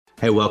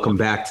Hey, welcome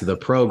back to the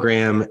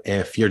program.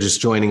 If you're just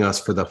joining us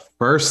for the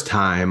first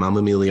time, I'm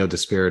Emilio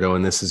Despirito,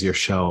 and this is your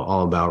show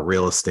all about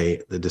real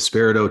estate, the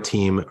Despirito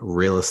Team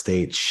Real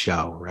Estate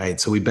Show, right?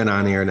 So we've been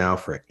on air now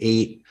for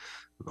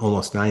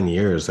almost 9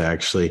 years,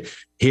 actually,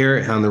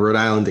 here on the Rhode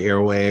Island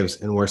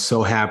airwaves, and we're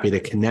so happy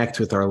to connect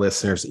with our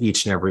listeners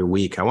each and every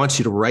week. I want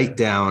you to write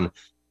down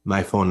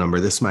my phone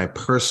number. This is my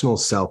personal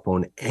cell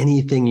phone.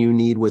 Anything you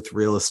need with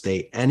real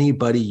estate,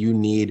 anybody you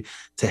need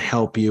to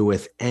help you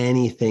with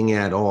anything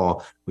at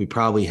all, we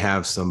probably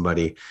have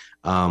somebody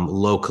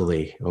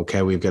locally.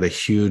 Okay. We've got a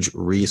huge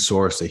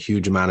resource, a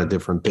huge amount of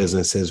different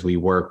businesses we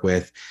work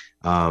with.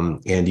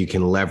 And you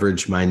can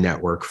leverage my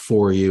network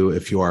for you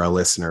if you are a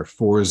listener.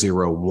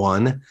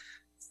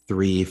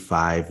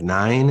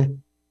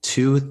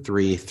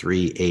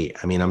 401-359-2338.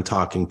 I mean, I'm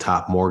talking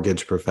top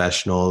mortgage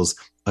professionals,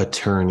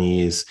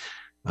 attorneys,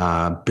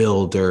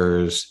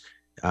 builders,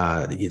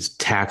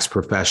 tax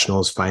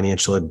professionals,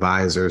 financial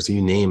advisors,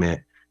 you name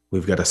it.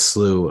 We've got a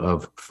slew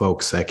of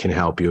folks that can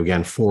help you.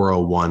 Again,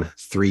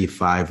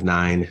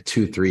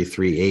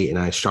 401-359-2338. And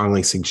I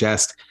strongly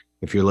suggest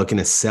if you're looking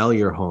to sell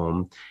your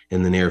home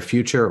in the near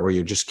future, or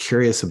you're just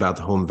curious about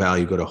the home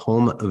value, go to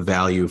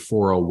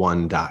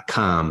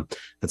homevalue401.com.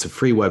 That's a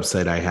free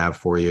website I have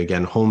for you.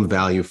 Again,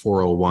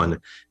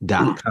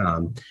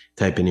 homevalue401.com.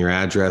 Type in your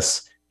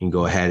address. You can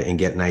go ahead and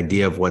get an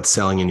idea of what's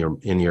selling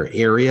in your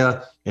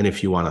area. And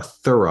if you want a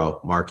thorough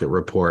market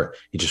report,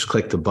 you just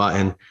click the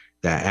button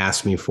that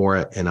asks me for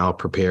it, and I'll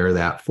prepare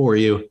that for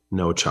you.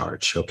 No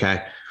charge.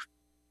 Okay.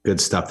 Good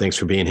stuff. Thanks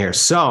for being here.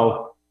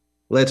 So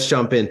let's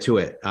jump into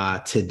it.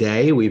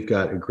 Today, we've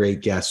got a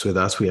great guest with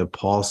us. We have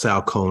Paul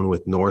Salcone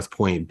with North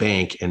Point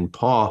Bank. And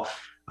Paul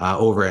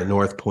over at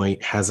North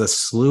Point has a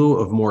slew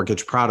of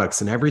mortgage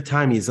products. And every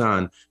time he's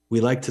on,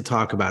 we like to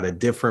talk about a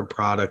different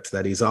product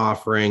that he's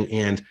offering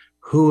and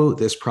who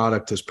this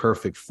product is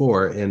perfect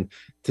for. And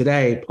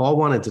today, Paul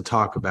wanted to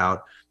talk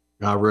about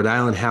Rhode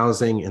Island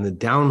Housing and the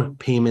down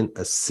payment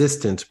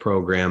assistance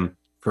program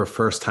for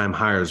first-time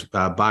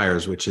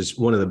buyers, which is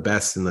one of the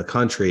best in the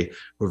country.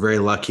 We're very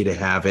lucky to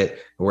have it.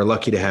 And we're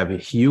lucky to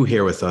have you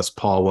here with us,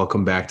 Paul.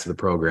 Welcome back to the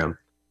program.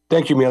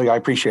 Thank you, Amelia. I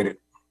appreciate it.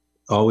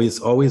 Always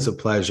a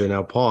pleasure.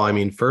 Now, Paul, I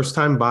mean,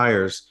 first-time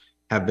buyers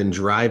have been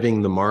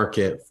driving the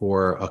market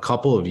for a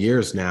couple of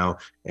years now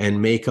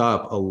and make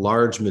up a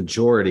large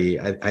majority.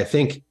 I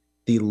think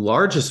the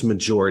largest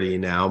majority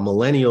now,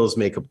 millennials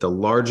make up the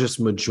largest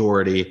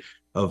majority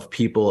of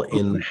people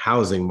in the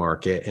housing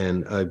market.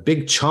 And a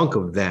big chunk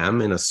of them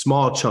and a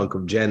small chunk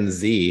of Gen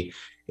Z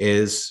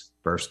is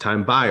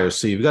first-time buyers.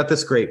 So you've got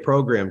this great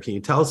program. Can you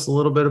tell us a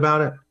little bit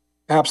about it?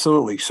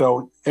 Absolutely.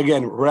 So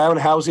again, Rhode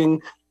Island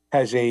Housing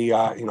has a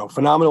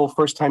phenomenal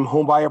first-time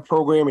home buyer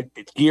program.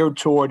 It's geared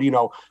toward,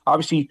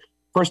 obviously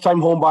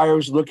first-time home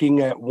buyers looking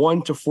at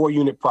 1 to 4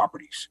 unit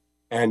properties.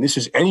 And this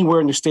is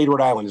anywhere in the state of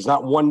Rhode Island. It's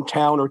not one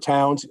town or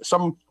towns.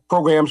 Some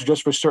programs are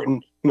just for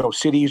certain,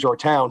 cities or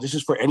towns. This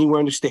is for anywhere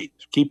in the state.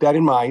 So keep that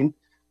in mind.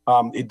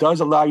 It does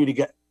allow you to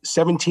get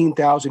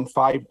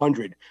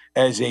 $17,500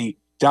 as a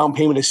down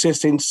payment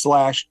assistance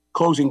 /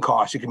 closing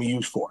costs it can be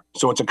used for.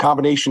 So it's a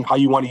combination how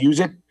you want to use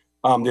it.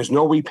 There's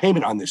no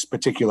repayment on this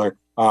particular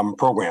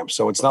program.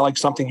 So it's not like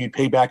something you'd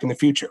pay back in the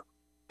future.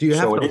 Do you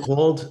have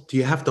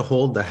to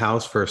hold the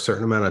house for a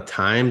certain amount of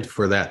time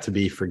for that to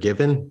be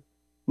forgiven?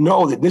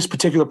 No, this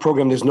particular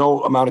program, there's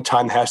no amount of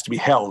time that has to be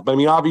held. But I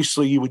mean,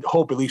 obviously you would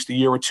hope at least a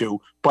year or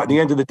two, but at the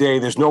end of the day,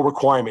 there's no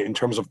requirement in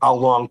terms of how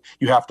long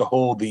you have to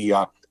own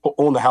the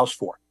house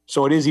for.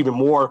 So it is even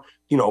more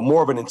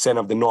of an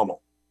incentive than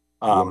normal.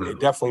 It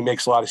definitely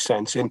makes a lot of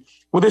sense. And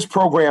with this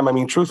program, I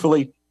mean,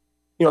 truthfully,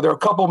 there are a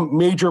couple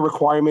major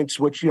requirements,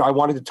 which, I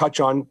wanted to touch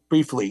on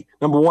briefly.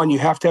 Number one, you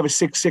have to have a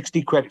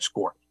 660 credit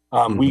score.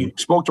 We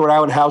spoke to Rhode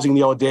Island Housing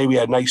the other day. We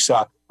had a nice,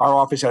 our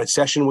office had a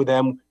session with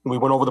them, and we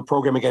went over the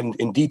program again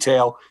in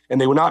detail,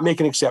 and they were not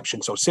making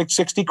exceptions. So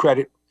 660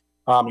 credit,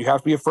 you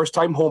have to be a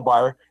first-time home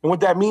buyer. And what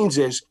that means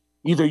is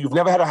either you've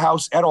never had a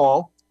house at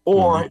all,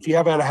 or if you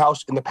haven't had a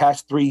house in the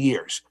past 3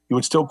 years, you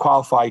would still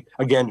qualify,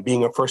 again,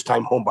 being a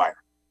first-time home buyer.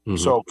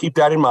 So keep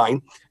that in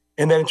mind.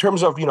 And then in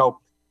terms of,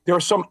 there are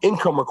some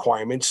income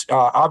requirements.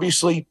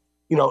 Obviously,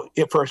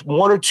 if for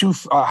one or two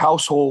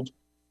household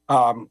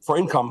for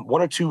income,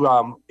 one or two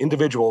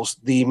individuals,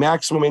 the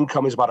maximum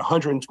income is about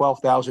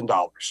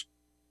 $112,000.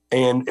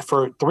 And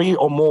for 3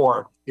 or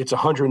more, it's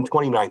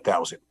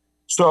 $129,000.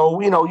 So,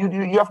 you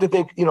have to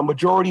think,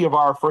 majority of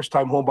our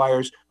first-time home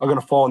buyers are going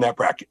to fall in that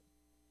bracket.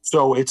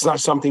 So it's not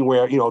something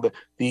where, the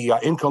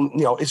income,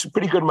 it's a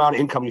pretty good amount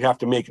of income you have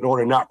to make in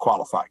order to not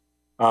qualify.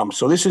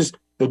 So this is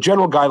the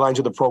general guidelines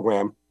of the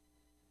program.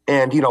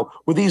 And,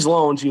 with these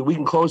loans, we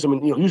can close them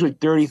in, usually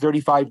 30,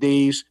 35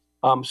 days.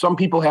 Some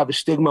people have the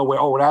stigma where,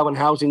 Rhode Island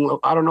Housing,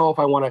 I don't know if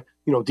I want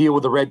to, deal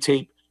with the red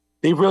tape.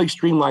 They've really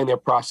streamlined their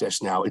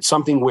process now. It's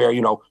something where,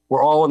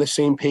 we're all on the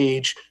same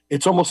page.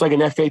 It's almost like an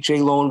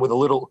FHA loan with a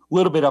little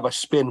bit of a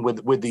spin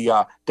with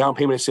the down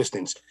payment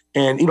assistance.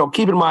 And,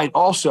 keep in mind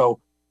also,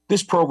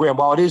 this program,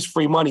 while it is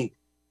free money,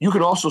 you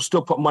can also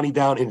still put money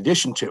down in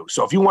addition to.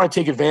 So if you want to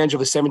take advantage of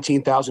the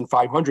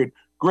 $17,500,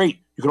 great.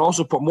 You You can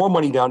also put more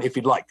money down if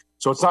you'd like.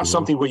 So it's not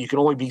something where you can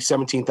only be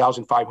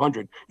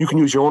 17,500. You can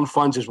use your own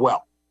funds as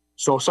well.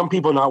 So some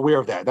people are not aware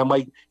of that. They're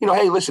like,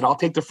 hey, listen, I'll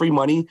take the free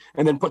money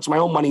and then put my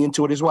own money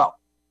into it as well.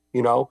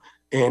 And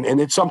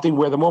it's something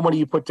where the more money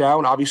you put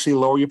down, obviously the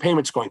lower your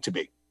payment's going to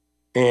be.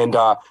 And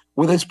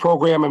with this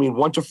program,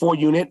 1 to 4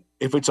 unit,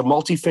 if it's a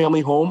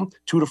multifamily home,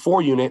 2 to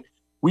 4 unit,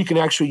 we can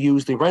actually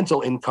use the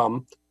rental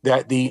income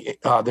that the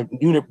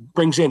unit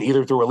brings in,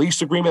 either through a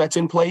lease agreement that's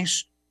in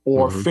place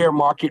or fair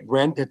market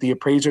rent that the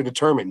appraiser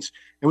determines.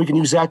 And we can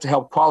use that to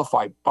help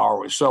qualify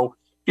borrowers. So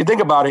if you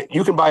think about it,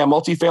 you can buy a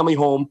multifamily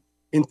home,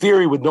 in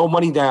theory, with no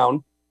money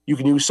down. You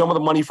can use some of the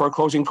money for a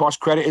closing cost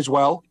credit as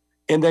well.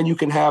 And then you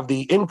can have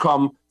the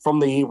income from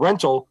the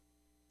rental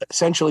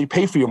essentially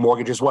pay for your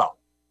mortgage as well.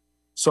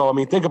 So,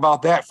 think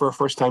about that for a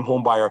first-time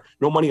home buyer.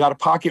 No money out of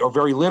pocket or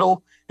very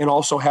little, and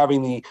also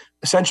having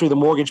essentially the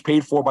mortgage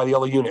paid for by the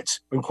other units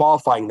and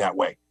qualifying that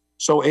way.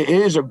 So it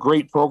is a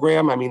great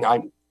program.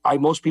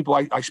 Most people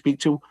I speak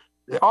to,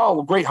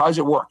 oh, great, how does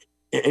it work?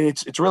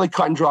 It's really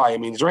cut and dry.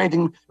 Is there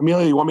anything,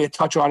 Amelia, you want me to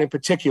touch on in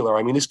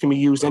particular? This can be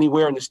used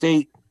anywhere in the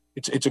state.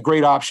 It's a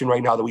great option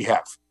right now that we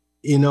have.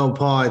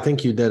 Paul, I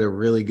think you did a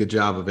really good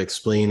job of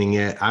explaining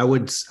it. I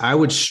would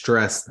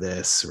stress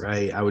this,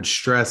 right? I would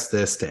stress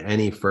this to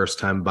any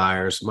first-time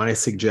buyers. My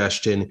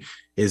suggestion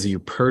is you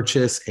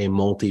purchase a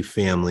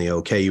multifamily,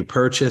 okay? You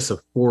purchase a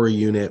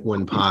 4-unit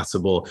when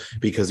possible,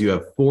 because you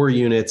have 4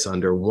 units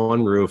under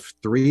one roof,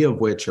 3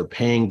 of which are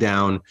paying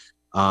down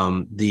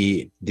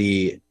the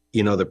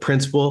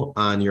principal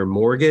on your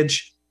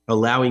mortgage,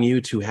 allowing you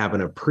to have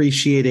an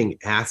appreciating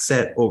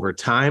asset over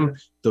time.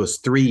 Those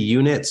 3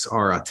 units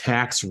are a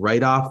tax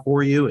write-off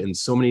for you in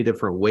so many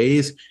different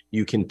ways.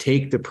 You can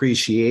take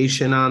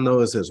depreciation on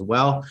those as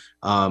well.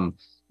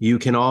 You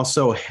can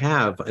also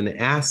have an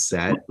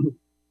asset.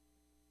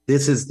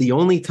 This is the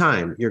only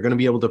time you're going to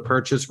be able to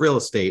purchase real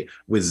estate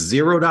with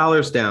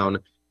 $0 down,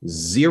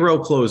 0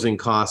 closing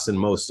costs in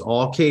most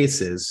all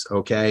cases,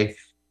 okay?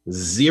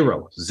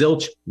 0,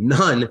 zilch,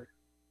 none.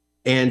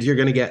 And you're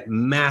going to get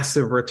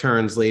massive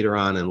returns later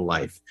on in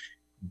life.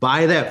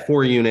 Buy that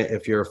 4-unit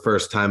if you're a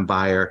first-time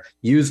buyer.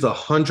 Use the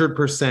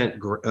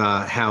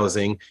 100%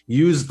 housing.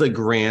 Use the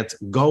grant.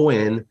 Go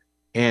in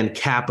and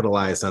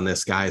capitalize on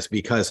this, guys,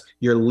 because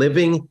you're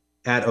living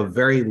at a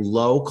very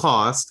low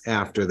cost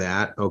after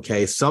that,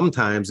 okay?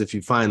 Sometimes if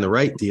you find the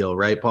right deal,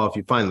 right, Paul? If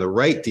you find the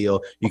right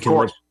deal, you can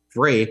live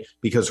free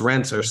because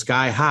rents are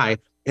sky high.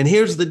 And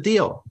here's the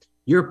deal.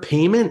 Your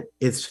payment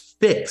is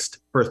fixed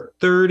for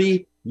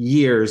 30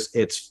 years.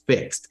 It's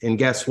fixed. And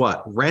guess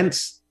what?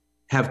 Rents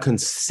have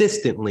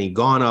consistently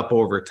gone up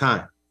over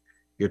time.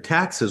 Your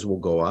taxes will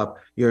go up,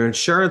 your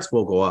insurance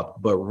will go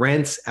up, but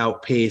rents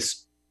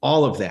outpace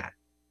all of that.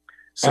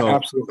 So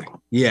absolutely.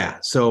 Yeah.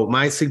 So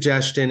my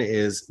suggestion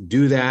is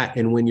do that.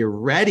 And when you're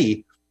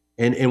ready,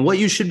 and what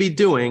you should be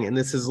doing, and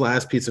this is the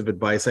last piece of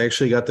advice, I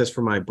actually got this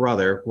from my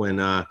brother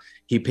when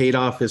he paid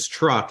off his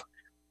truck.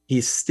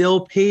 He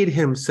still paid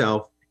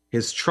himself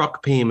his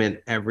truck payment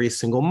every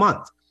single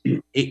month.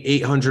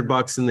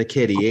 $800 in the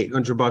kitty,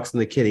 $800 in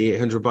the kitty,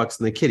 $800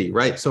 in the kitty,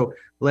 right? So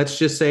let's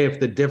just say if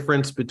the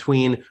difference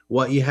between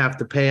what you have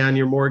to pay on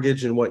your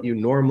mortgage and what you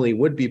normally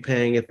would be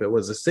paying if it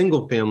was a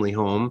single family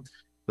home,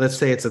 let's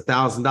say it's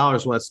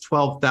 $1,000, well, that's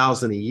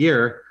 $12,000 a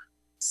year.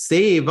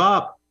 Save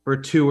up for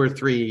 2 or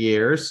 3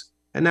 years,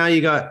 and now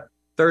you got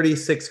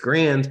 36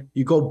 grand.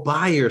 You go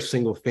buy your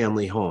single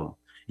family home.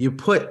 You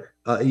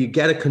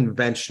get a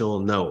conventional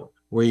note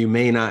where you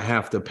may not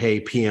have to pay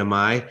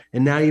PMI.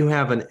 And now you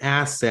have an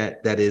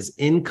asset that is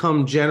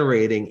income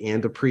generating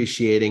and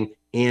appreciating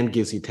and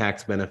gives you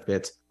tax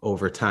benefits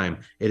over time.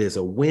 It is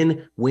a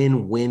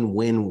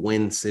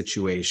win-win-win-win-win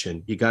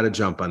situation. You got to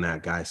jump on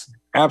that, guys.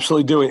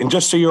 Absolutely do it. And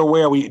just so you're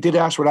aware, we did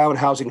ask Rhode Island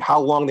Housing how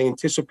long they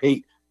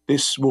anticipate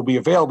this will be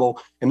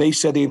available. And they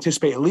said they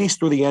anticipate at least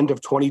through the end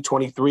of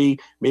 2023,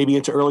 maybe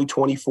into early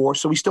 24.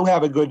 So we still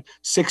have a good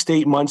 6 to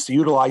 8 months to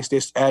utilize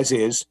this as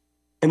is.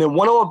 And then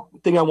one other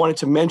thing I wanted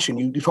to mention,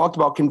 you talked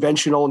about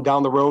conventional and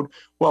down the road.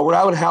 Well, Rhode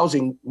Island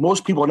Housing,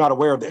 most people are not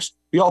aware of this.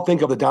 We all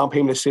think of the down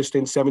payment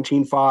assistance,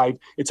 17.5.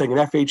 It's like an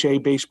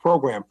FHA-based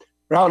program.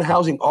 Rhode Island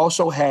Housing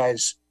also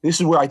has, this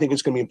is where I think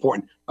it's going to be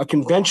important, a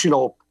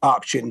conventional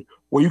option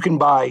where you can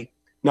buy,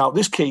 now in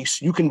this case,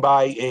 you can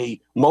buy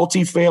a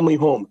multifamily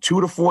home,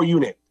 2 to 4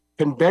 unit,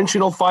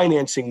 conventional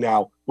financing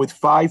now with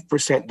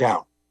 5%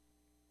 down.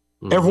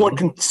 Mm-hmm. Everyone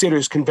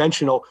considers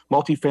conventional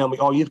multifamily,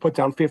 oh, you have to put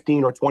down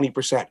 15 or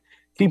 20%.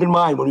 Keep in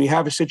mind, when we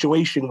have a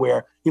situation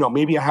where,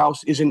 maybe a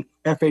house isn't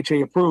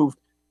FHA approved,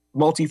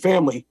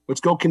 multifamily,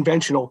 let's go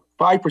conventional,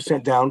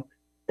 5% down,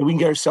 and we can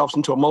get ourselves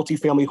into a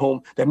multifamily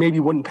home that maybe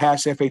wouldn't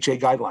pass FHA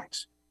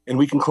guidelines. And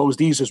we can close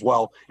these as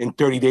well in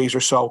 30 days or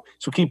so.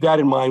 So keep that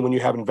in mind when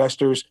you have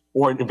investors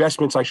or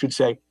investments, I should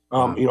say,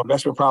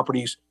 investment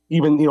properties.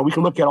 Even, we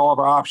can look at all of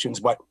our options,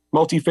 but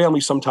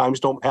multifamily sometimes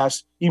don't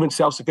pass even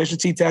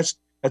self-sufficiency tests.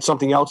 That's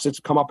something else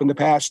that's come up in the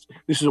past.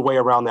 This is a way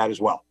around that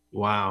as well.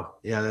 Wow.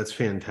 Yeah, that's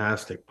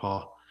fantastic,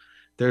 Paul.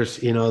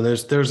 There's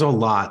a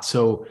lot.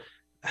 So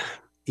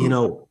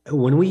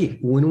when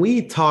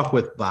we talk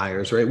with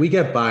buyers, right, we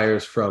get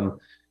buyers from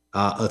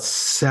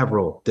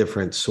several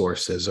different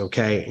sources.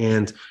 Okay.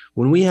 And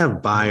when we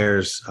have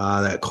buyers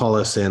that call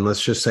us in,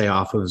 let's just say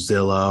off of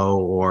Zillow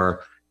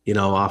or,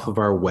 off of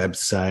our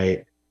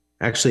website,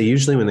 actually,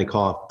 usually when they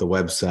call off the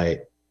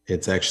website,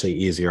 it's actually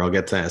easier. I'll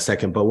get to that in a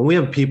second. But when we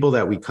have people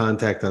that we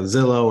contact on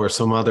Zillow or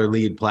some other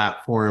lead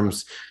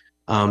platforms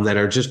that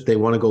are they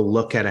want to go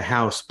look at a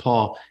house,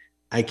 Paul,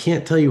 I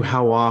can't tell you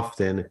how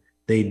often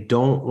they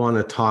don't want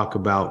to talk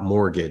about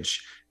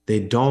mortgage. They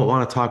don't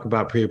want to talk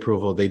about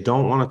pre-approval. They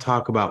don't want to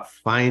talk about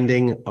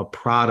finding a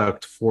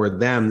product for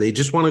them. They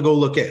just want to go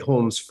look at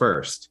homes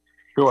first.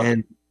 Sure.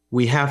 And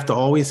we have to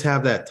always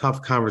have that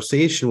tough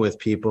conversation with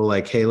people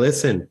like, hey,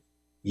 listen,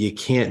 you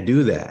can't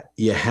do that.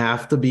 You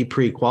have to be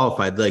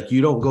pre-qualified. Like,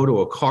 you don't go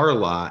to a car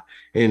lot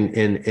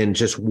and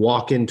just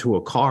walk into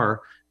a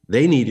car.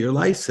 They need your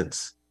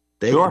license.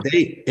 They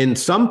in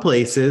some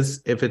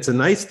places, if it's a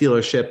nice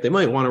dealership, they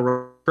might want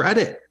to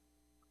credit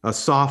a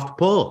soft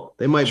pull.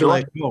 They might be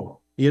like, oh,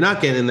 you're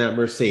not getting that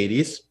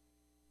Mercedes,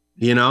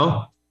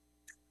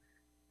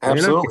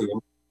 Absolutely.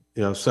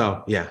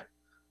 So yeah.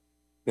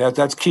 Yeah,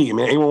 that's key. I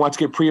mean, anyone wants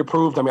to get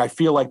pre-approved. I mean, I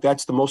feel like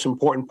that's the most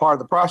important part of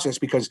the process,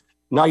 because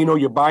now you know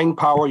your buying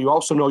power. You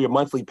also know your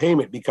monthly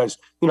payment, because,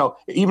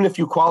 even if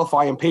you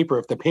qualify in paper,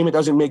 if the payment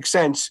doesn't make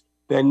sense,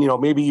 then,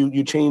 maybe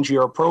you change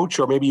your approach,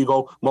 or maybe you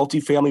go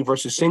multifamily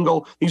versus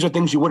single. These are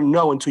things you wouldn't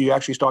know until you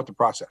actually start the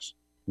process.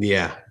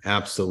 Yeah,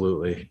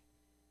 absolutely.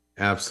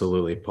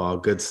 Absolutely, Paul.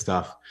 Good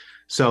stuff.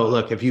 So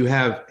look, if you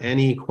have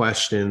any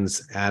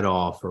questions at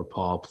all for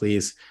Paul,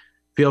 please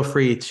feel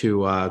free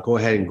to go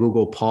ahead and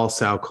Google Paul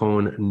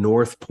Salcone,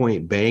 North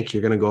Point Bank.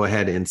 You're going to go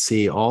ahead and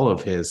see all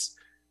of his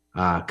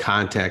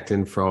contact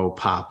info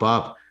pop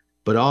up.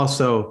 But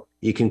also,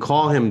 you can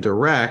call him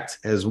direct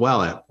as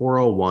well at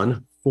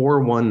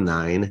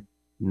 401-419-9291,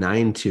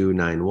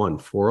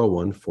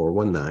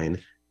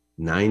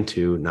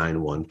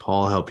 401-419-9291.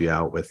 Paul will help you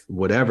out with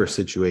whatever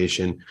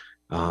situation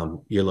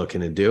you're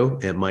looking to do.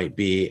 It might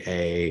be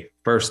a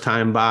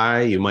first-time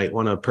buy. You might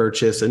want to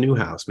purchase a new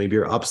house. Maybe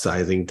you're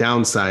upsizing,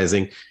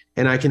 downsizing,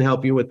 and I can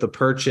help you with the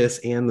purchase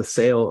and the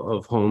sale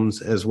of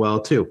homes as well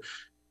too.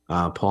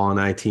 Paul and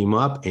I team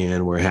up,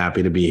 and we're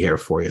happy to be here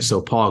for you. So,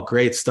 Paul,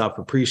 great stuff.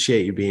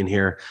 Appreciate you being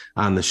here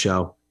on the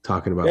show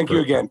talking about. Thank you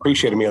again.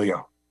 Appreciate it,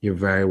 Emilio. You're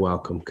very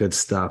welcome. Good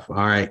stuff.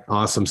 All right,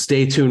 awesome.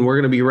 Stay tuned. We're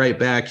going to be right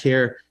back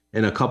here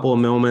in a couple of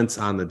moments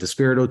on the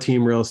Despirito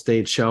Team Real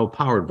Estate Show,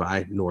 powered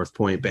by North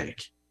Point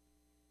Bank.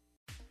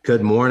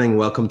 Good morning.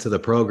 Welcome to the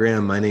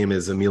program. My name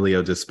is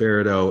Emilio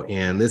Despirito,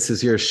 and this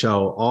is your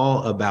show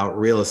all about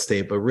real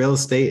estate. But real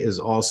estate is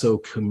also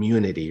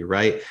community,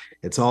 right?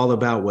 It's all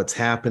about what's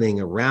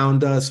happening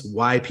around us,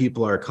 why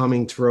people are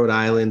coming to Rhode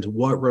Island,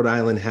 what Rhode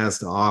Island has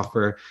to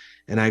offer.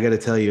 And I got to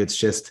tell you,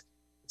 it's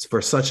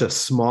for such a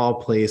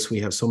small place. We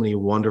have so many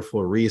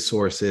wonderful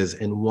resources.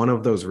 And one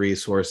of those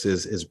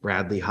resources is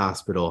Bradley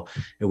Hospital.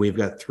 And we've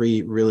got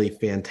 3 really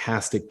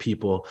fantastic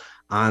people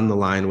on the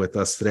line with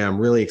us today. I'm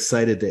really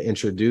excited to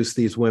introduce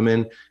these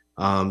women.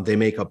 They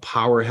make a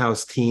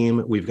powerhouse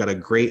team. We've got a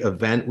great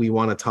event we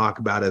want to talk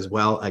about as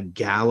well, a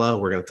gala.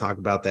 We're going to talk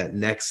about that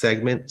next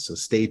segment, so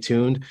stay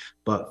tuned.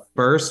 But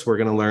first, we're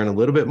going to learn a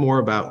little bit more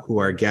about who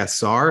our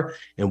guests are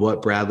and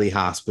what Bradley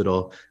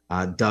Hospital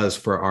does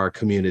for our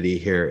community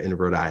here in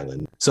Rhode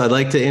Island. So I'd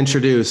like to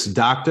introduce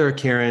Dr.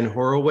 Karen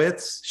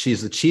Horowitz.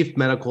 She's the Chief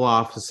Medical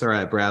Officer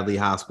at Bradley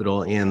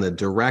Hospital and the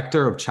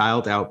Director of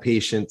Child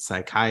Outpatient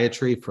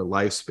Psychiatry for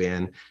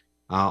Lifespan.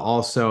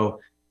 Also,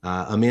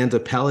 Amanda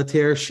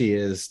Pelletier, she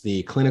is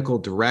the Clinical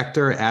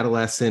Director,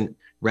 Adolescent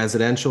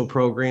Residential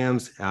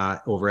Programs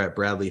over at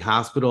Bradley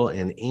Hospital,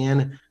 and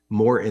Ann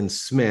Morton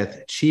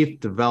Smith, Chief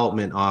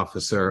Development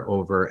Officer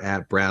over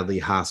at Bradley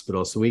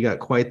Hospital. So we got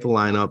quite the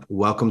lineup.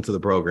 Welcome to the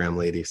program,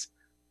 ladies.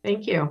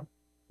 Thank you.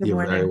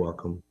 You're very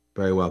welcome.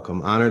 Very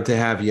welcome. Honored to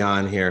have you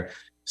on here.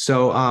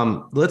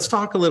 So let's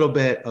talk a little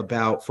bit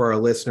about, for our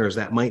listeners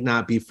that might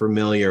not be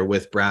familiar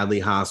with Bradley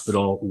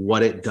Hospital,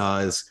 what it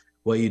does,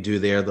 what you do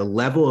there, the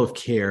level of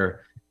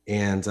care,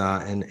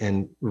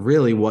 and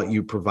really what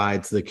you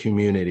provide to the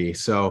community.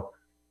 So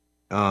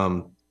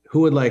who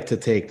would like to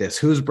take this?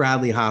 Who's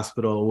Bradley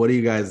Hospital? What do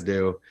you guys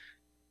do?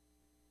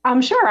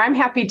 Sure. I'm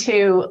happy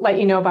to let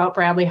you know about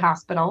Bradley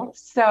Hospital.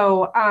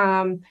 So,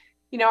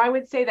 I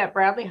would say that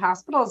Bradley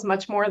Hospital is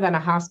much more than a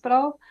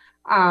hospital.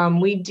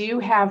 We do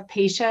have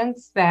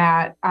patients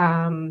that,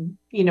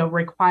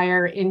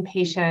 require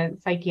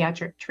inpatient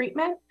psychiatric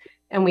treatment,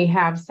 and we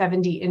have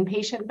 70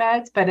 inpatient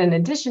beds. But in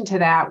addition to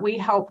that, we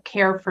help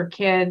care for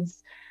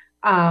kids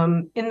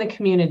in the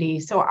community.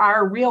 So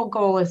our real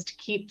goal is to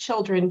keep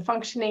children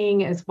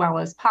functioning as well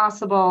as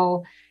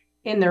possible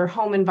in their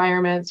home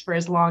environments for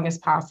as long as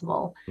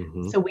possible.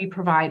 Mm-hmm. So we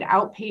provide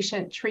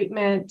outpatient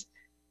treatment.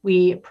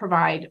 We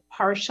provide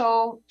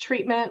partial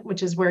treatment,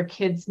 which is where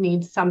kids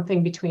need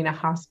something between a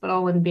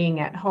hospital and being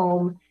at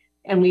home.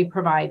 And we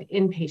provide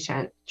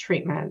inpatient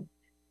treatment.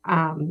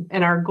 And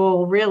our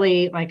goal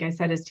really, like I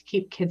said, is to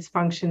keep kids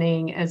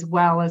functioning as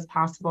well as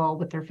possible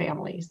with their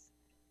families.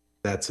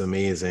 That's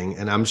amazing.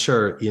 And I'm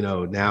sure,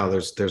 now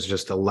there's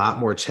just a lot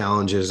more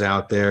challenges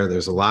out there.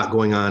 There's a lot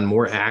going on,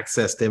 more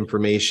access to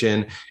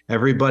information.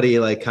 Everybody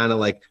kind of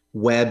like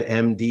web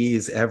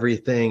MDs,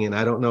 everything. And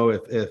I don't know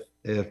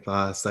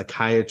if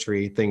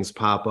psychiatry things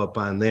pop up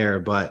on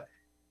there, but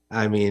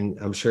I mean,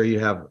 I'm sure you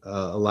have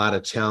a lot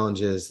of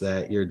challenges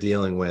that you're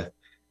dealing with.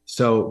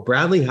 So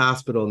Bradley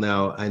Hospital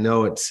now, I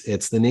know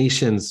it's the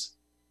nation's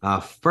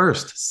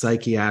first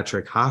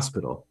psychiatric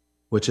hospital,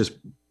 which is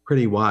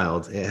pretty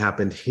wild. It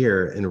happened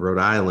here in Rhode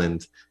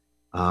Island,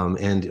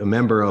 and a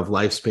member of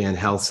Lifespan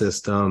Health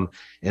System,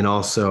 and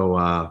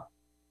also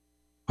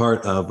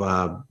part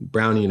of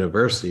Brown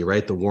University,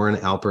 right? The Warren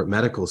Alpert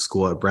Medical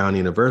School at Brown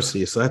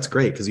University. So that's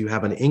great because you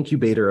have an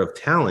incubator of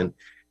talent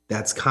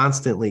that's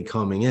constantly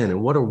coming in.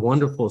 And what a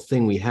wonderful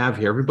thing we have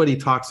here. Everybody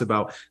talks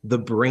about the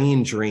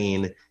brain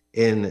drain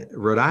in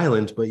Rhode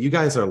Island, but you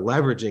guys are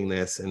leveraging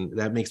this, and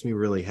that makes me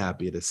really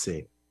happy to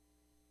see.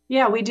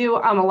 Yeah, we do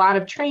a lot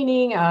of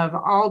training of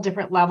all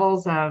different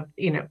levels of,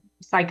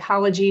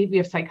 psychology. We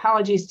have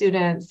psychology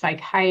students,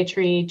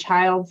 psychiatry,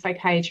 child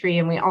psychiatry,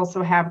 and we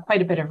also have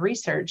quite a bit of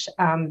research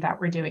that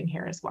we're doing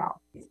here as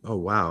well. Oh,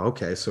 wow.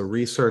 Okay. So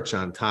research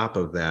on top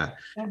of that.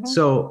 Mm-hmm.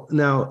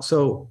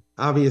 So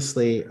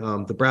obviously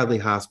the Bradley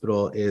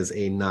Hospital is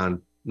a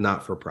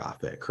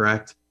not-for-profit,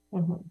 correct?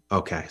 Mm-hmm.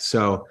 Okay.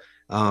 So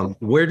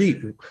where do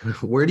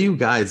you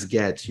guys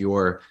get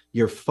your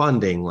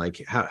funding?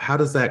 Like, how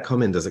does that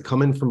come in? Does it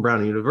come in from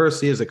Brown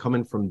University? Is it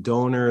coming from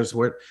donors?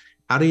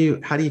 How do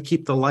you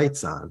keep the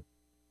lights on?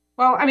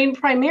 Well, I mean,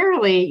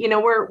 primarily,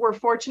 we're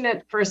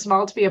fortunate, first of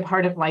all, to be a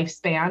part of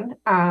Lifespan,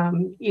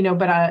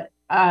 but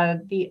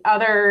the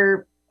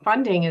other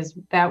funding is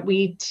that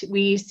we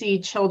see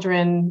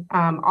children,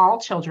 all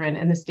children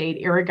in the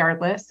state,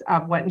 irregardless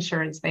of what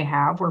insurance they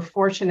have. We're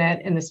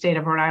fortunate in the state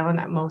of Rhode Island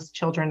that most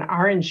children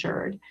are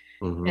insured.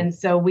 Mm-hmm. And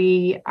so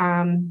we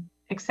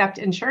accept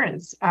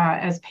insurance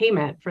as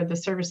payment for the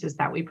services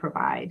that we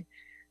provide.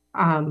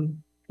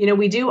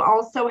 We do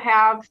also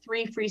have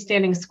 3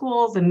 freestanding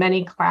schools and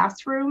many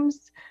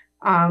classrooms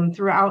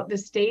throughout the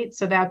state.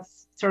 So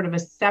that's sort of a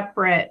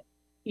separate,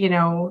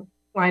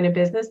 line of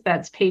business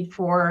that's paid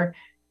for,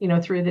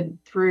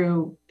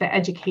 through the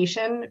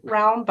education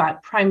realm,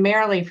 but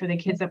primarily for the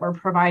kids that we're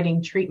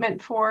providing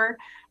treatment for,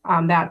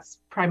 that's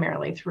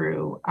primarily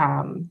through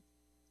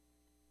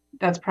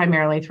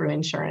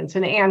insurance.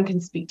 And Anne can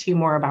speak to you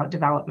more about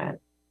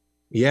development.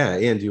 Yeah.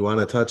 Anne, do you want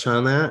to touch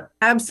on that?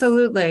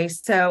 Absolutely.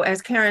 So as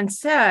Karen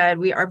said,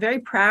 we are very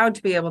proud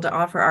to be able to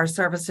offer our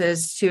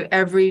services to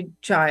every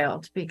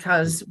child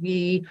because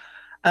we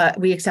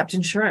accept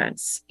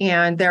insurance.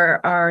 And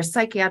there are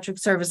psychiatric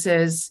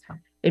services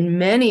in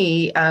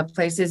many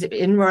places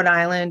in Rhode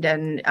Island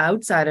and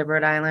outside of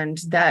Rhode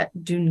Island that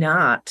do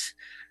not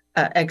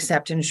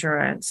accept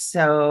insurance.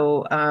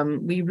 So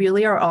we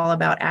really are all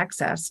about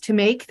access. To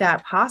make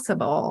that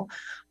possible,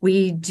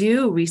 we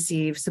do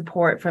receive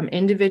support from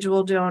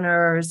individual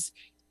donors,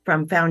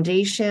 from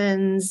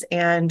foundations,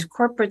 and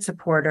corporate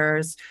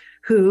supporters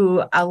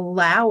who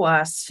allow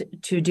us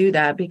to do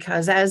that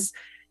because, as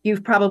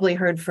you've probably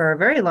heard for a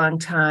very long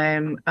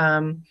time,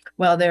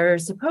 while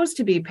there's supposed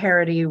to be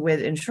parity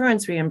with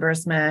insurance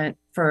reimbursement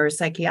for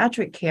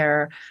psychiatric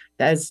care,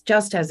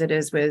 just as it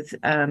is with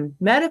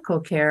medical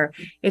care,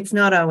 it's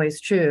not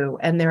always true.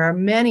 And there are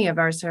many of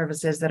our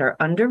services that are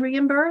under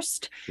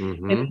reimbursed,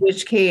 mm-hmm. in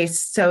which case,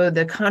 so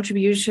the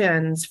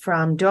contributions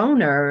from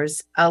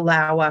donors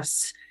allow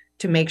us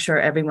to make sure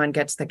everyone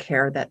gets the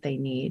care that they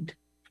need.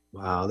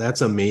 Wow,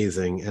 that's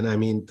amazing. And I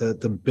mean, the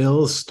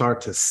bills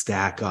start to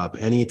stack up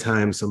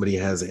anytime somebody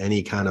has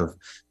any kind of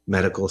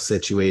medical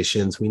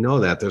situations. We know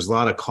that there's a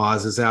lot of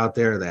causes out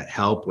there that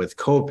help with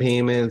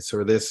co-payments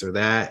or this or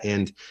that.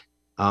 And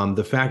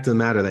the fact of the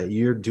matter that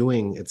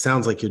it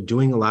sounds like you're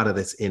doing a lot of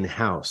this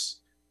in-house.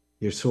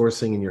 You're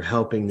sourcing and you're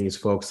helping these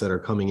folks that are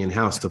coming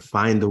in-house to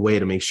find a way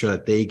to make sure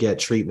that they get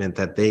treatment,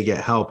 that they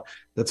get help.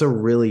 That's a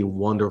really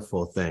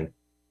wonderful thing.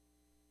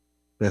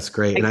 That's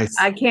great. And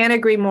I can't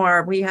agree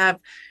more. We have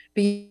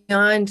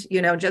beyond,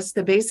 just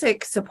the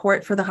basic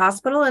support for the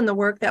hospital and the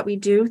work that we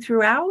do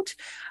throughout.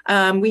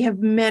 We have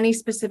many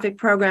specific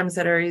programs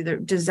that are either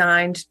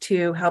designed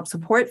to help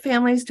support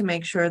families to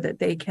make sure that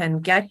they can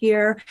get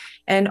here,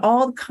 and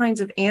all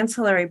kinds of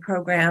ancillary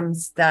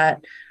programs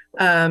that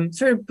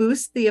sort of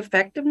boost the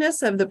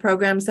effectiveness of the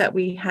programs that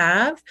we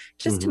have,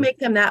 just mm-hmm. to make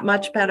them that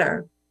much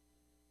better.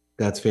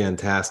 That's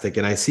fantastic.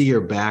 And I see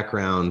your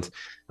background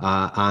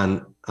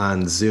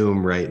on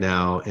Zoom right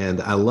now,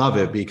 and I love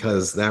it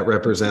because that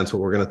represents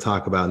what we're going to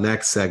talk about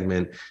next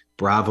segment,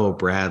 Bravo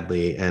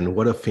Bradley, and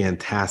what a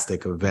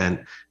fantastic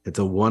event It's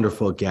a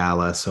wonderful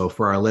gala. So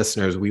for our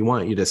listeners, we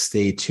want you to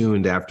stay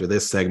tuned after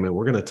this segment.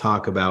 We're going to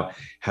talk about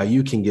how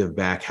you can give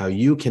back, how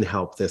you can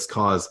help this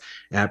cause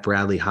at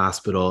Bradley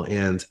Hospital.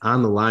 And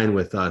on the line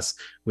with us,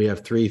 we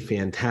have three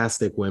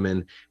fantastic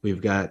women.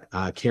 We've got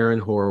Karen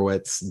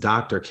Horowitz,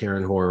 Dr.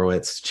 Karen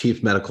Horowitz,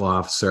 Chief Medical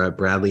Officer at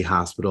Bradley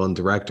Hospital and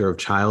Director of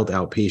Child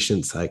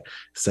Outpatient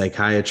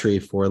Psychiatry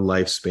for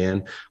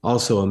Lifespan.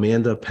 Also,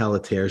 Amanda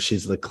Pelletier,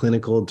 she's the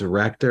Clinical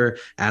Director,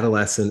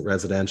 Adolescent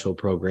Residential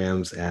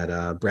Programs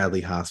at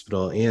Bradley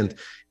Hospital, and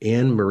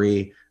Ann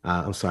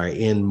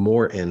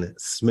Morton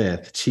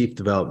Smith, Chief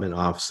Development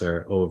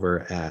Officer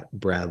over at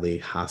Bradley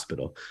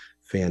Hospital.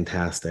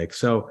 Fantastic.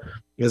 So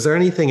is there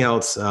anything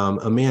else,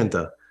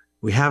 Amanda,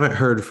 we haven't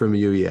heard from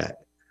you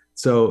yet.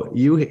 So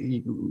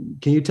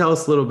can you tell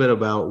us a little bit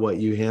about what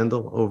you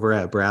handle over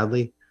at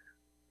Bradley?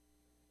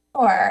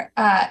 Sure.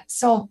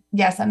 So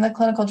yes, I'm the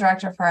clinical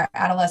director for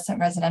adolescent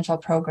residential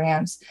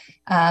programs.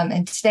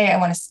 And today I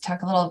want to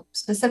talk a little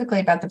specifically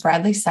about the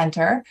Bradley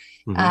Center.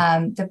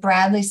 Mm-hmm. The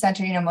Bradley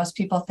Center, most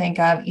people think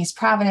of East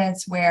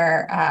Providence,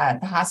 where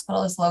the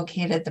hospital is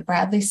located. The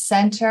Bradley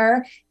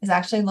Center is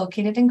actually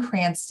located in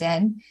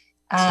Cranston.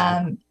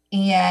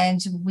 And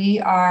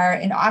we are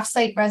an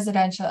offsite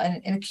residential,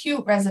 an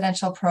acute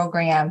residential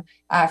program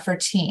for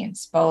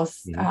teens, both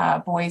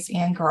boys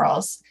and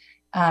girls.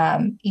 We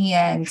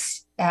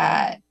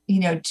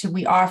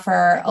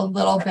offer a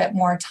little bit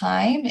more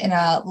time in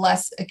a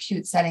less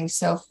acute setting.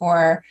 So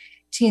for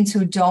teens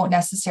who don't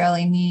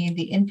necessarily need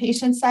the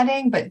inpatient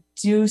setting, but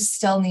do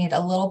still need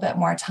a little bit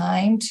more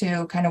time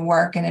to kind of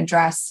work and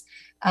address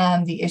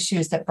the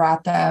issues that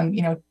brought them,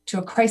 to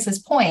a crisis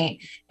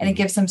point, and it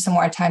gives them some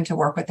more time to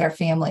work with their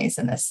families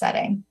in this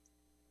setting.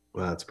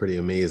 Wow, that's pretty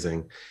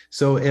amazing.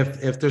 So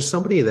if there's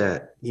somebody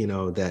that,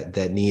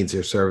 that needs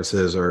your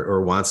services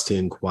or wants to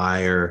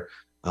inquire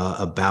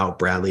about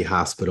Bradley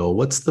Hospital,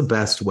 what's the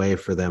best way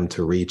for them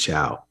to reach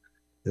out?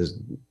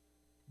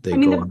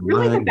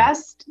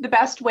 The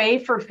best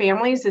way for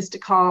families is to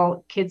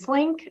call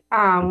KidsLink,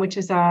 which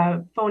is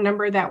a phone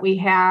number that we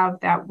have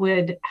that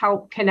would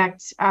help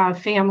connect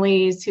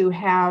families who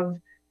have,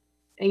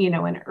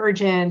 an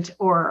urgent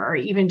or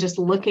even just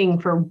looking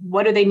for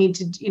what do they need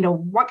to,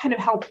 what kind of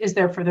help is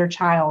there for their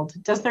child?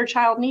 Does their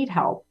child need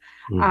help?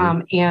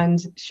 Mm-hmm. And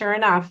sure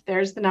enough,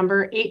 there's the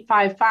number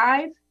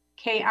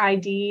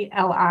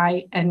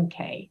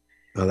 855-KIDLINK.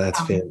 Oh,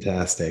 that's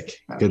fantastic.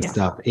 Good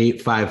stuff.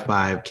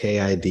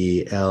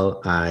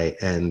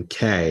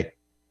 855-KIDLINK.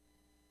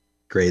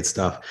 Great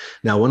stuff.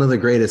 Now, one of the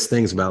greatest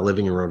things about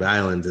living in Rhode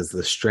Island is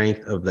the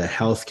strength of the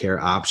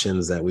healthcare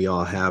options that we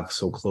all have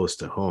so close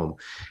to home.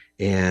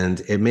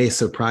 And it may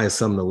surprise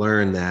some to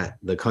learn that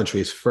the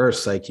country's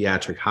first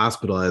psychiatric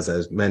hospital, as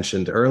I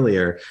mentioned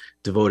earlier,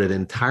 devoted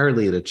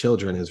entirely to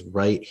children, is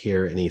right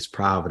here in East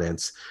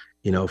Providence.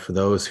 For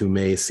those who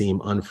may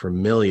seem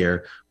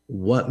unfamiliar,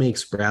 what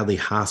makes Bradley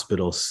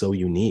Hospital so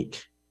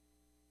unique?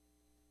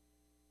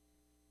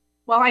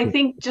 Well, I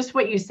think just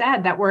what you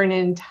said, that we're an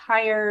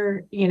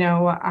entire,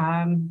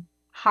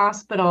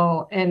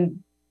 hospital,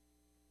 and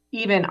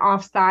even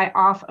off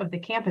of the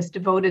campus,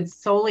 devoted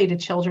solely to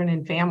children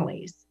and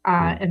families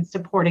and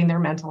supporting their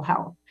mental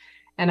health.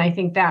 And I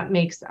think that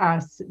makes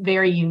us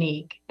very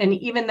unique. And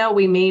even though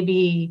we may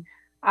be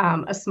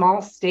a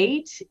small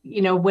state,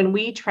 when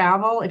we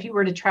travel, if you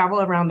were to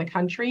travel around the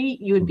country,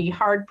 you would be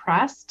hard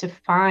pressed to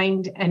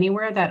find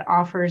anywhere that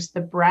offers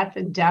the breadth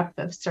and depth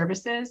of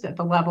services at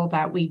the level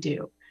that we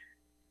do.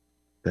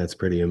 That's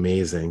pretty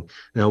amazing.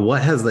 Now,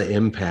 what has the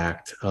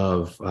impact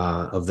of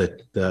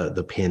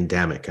the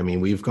pandemic? I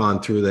mean, we've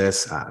gone through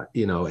this.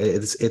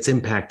 It's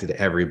impacted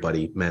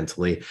everybody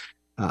mentally.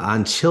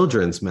 On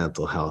children's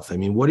mental health, I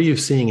mean, what are you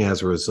seeing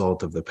as a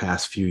result of the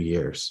past few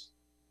years?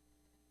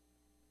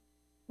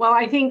 Well,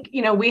 I think,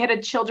 we had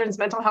a children's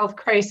mental health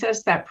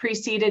crisis that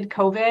preceded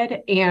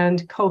COVID,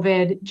 and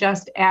COVID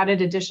just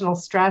added additional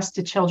stress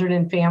to children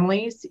and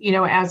families.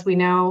 As we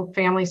know,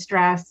 family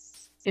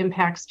stress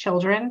impacts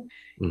children,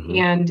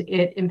 and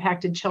it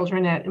impacted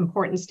children at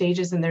important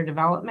stages in their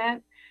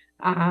development.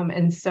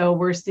 And so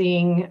we're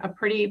seeing a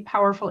pretty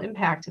powerful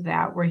impact of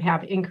that. We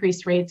have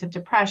increased rates of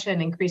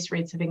depression, increased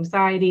rates of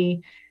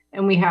anxiety,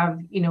 and we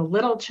have,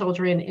 little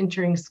children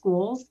entering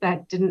schools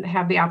that didn't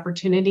have the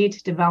opportunity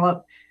to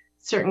develop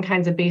certain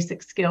kinds of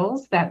basic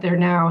skills that they're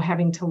now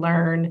having to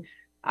learn,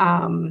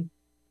 in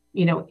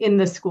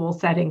the school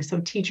setting. So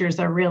teachers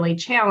are really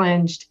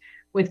challenged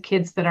with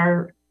kids that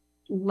are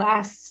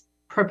less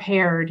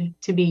prepared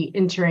to be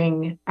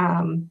entering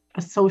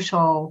a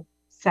social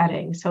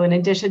setting. So in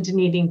addition to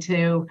needing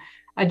to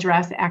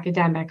address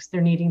academics,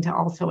 they're needing to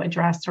also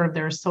address sort of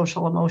their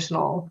social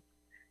emotional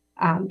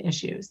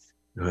issues.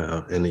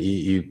 And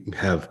you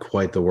have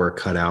quite the work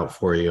cut out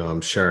for you,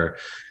 I'm sure.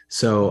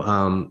 So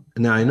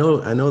now I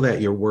know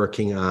that you're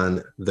working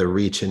on the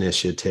REACH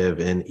initiative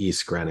in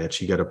East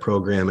Greenwich. You got a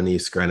program in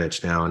East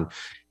Greenwich now, and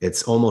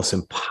it's almost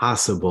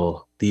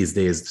impossible these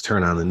days to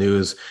turn on the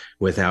news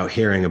without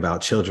hearing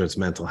about children's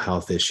mental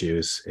health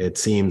issues. It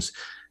seems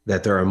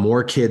that there are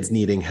more kids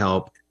needing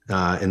help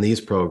in these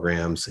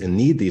programs and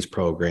need these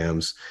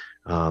programs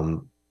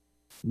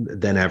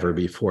than ever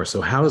before.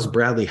 So how is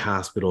Bradley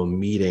Hospital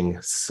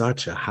meeting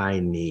such a high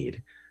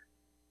need?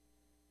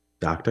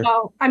 Doctor?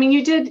 Well, I mean,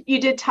 you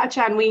did touch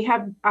on, we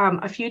have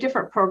a few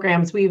different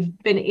programs. We've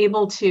been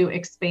able to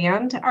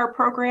expand our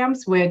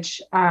programs,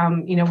 which,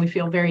 we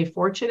feel very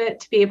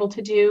fortunate to be able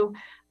to do.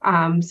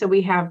 So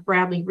we have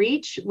Bradley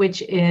Reach,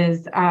 which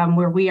is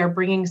where we are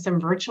bringing some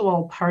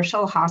virtual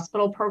partial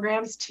hospital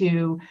programs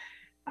to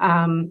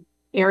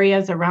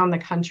areas around the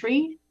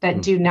country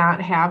that do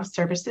not have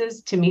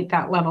services to meet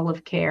that level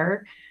of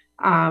care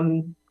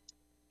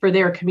for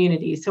their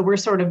community. So we're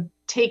sort of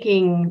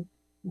taking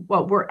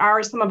what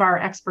are some of our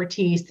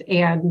expertise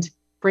and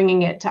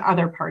bringing it to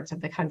other parts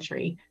of the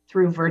country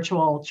through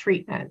virtual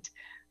treatment.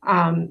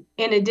 In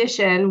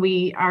addition,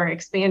 we are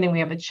expanding. We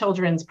have a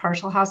children's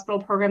partial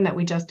hospital program that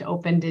we just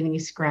opened in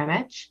East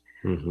Greenwich.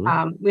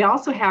 We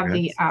also have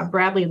the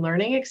Bradley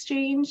Learning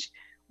Exchange,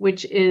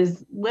 which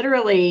is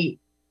literally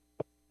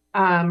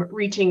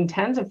reaching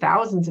tens of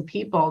thousands of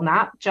people,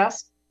 not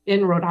just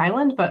in Rhode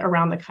Island, but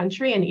around the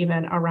country and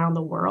even around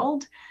the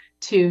world,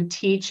 to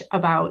teach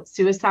about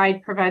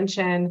suicide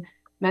prevention,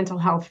 mental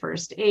health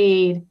first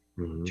aid,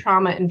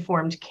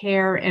 trauma-informed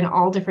care in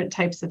all different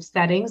types of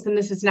settings. And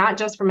this is not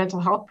just for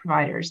mental health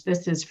providers.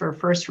 This is for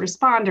first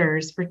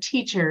responders, for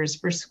teachers,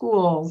 for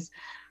schools.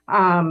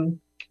 We're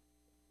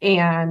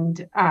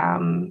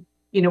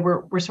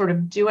sort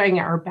of doing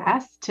our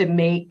best to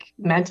make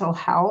mental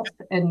health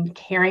and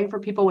caring for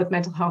people with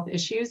mental health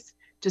issues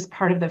just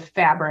part of the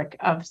fabric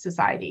of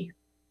society.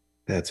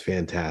 That's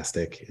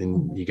fantastic.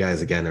 And you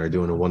guys, again, are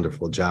doing a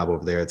wonderful job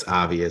over there. It's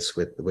obvious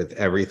with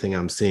everything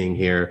I'm seeing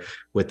here,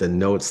 with the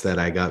notes that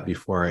I got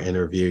before our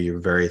interview. You're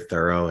very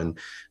thorough and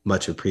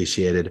much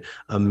appreciated.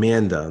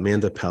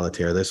 Amanda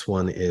Pelletier, this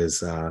one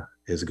is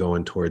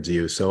going towards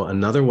you. So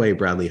another way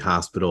Bradley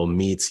Hospital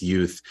meets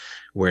youth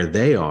where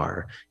they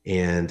are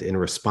and in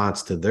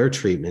response to their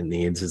treatment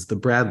needs is the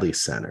Bradley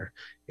Center.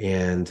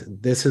 And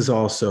this is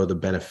also the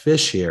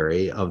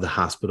beneficiary of the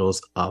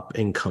hospital's up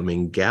and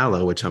coming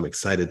gala, which I'm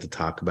excited to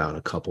talk about in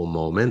a couple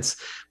moments.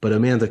 But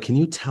Amanda, can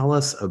you tell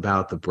us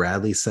about the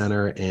Bradley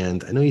Center?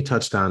 And I know you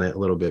touched on it a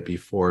little bit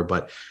before,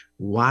 but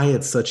why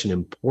it's such an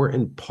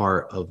important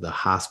part of the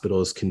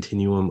hospital's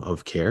continuum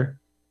of care?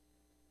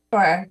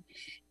 Sure.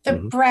 The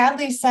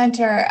Bradley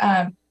Center,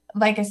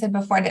 like I said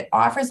before, it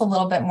offers a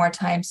little bit more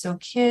time. So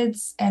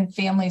kids and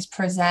families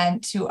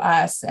present to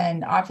us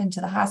and often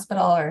to the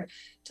hospital or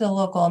to the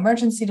local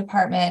emergency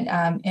department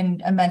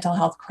in a mental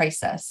health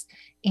crisis.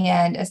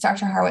 And as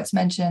Dr. Harwitz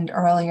mentioned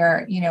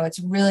earlier, it's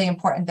really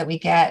important that we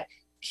get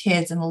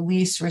kids in the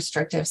least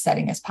restrictive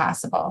setting as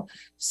possible.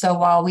 So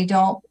while we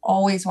don't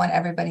always want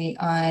everybody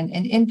on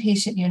an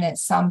inpatient unit,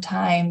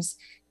 sometimes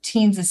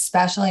teens,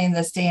 especially in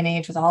this day and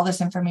age with all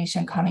this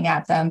information coming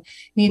at them,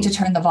 need to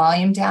turn the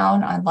volume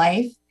down on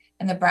life.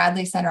 And the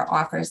Bradley Center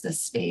offers the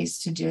space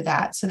to do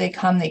that. So they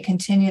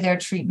continue their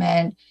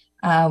treatment.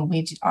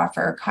 We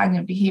offer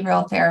cognitive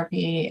behavioral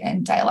therapy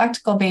and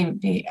dialectical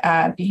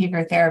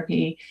behavior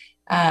therapy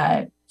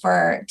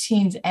for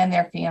teens and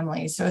their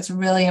families. So it's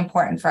really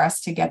important for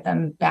us to get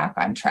them back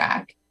on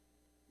track.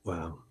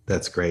 Wow,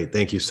 that's great.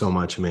 Thank you so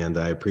much, Amanda.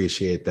 I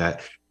appreciate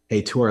that.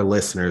 Hey, to our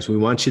listeners, we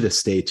want you to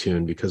stay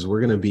tuned because we're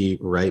going to be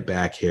right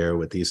back here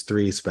with these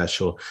three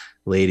special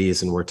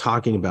ladies, and we're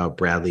talking about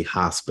Bradley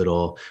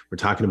Hospital. We're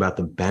talking about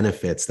the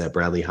benefits that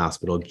Bradley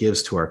Hospital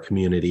gives to our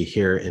community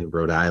here in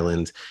Rhode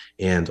Island,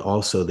 and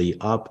also the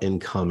up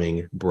and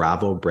coming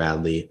Bravo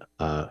Bradley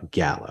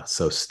Gala.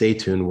 So stay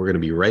tuned. We're going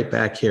to be right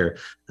back here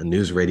on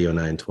News Radio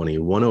 920,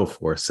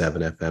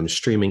 104.7 FM,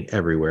 streaming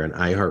everywhere on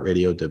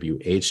iHeartRadio,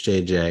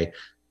 WHJJ.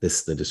 This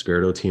is the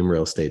Despirito Team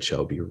Real Estate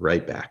Show. Be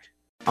right back.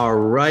 All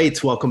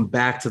right. Welcome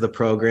back to the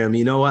program.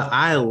 You know what?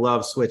 I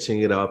love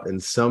switching it up.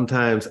 And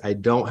sometimes I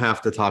don't have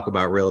to talk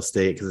about real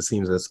estate because it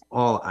seems that's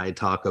all I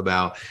talk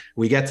about.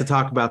 We get to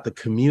talk about the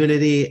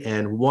community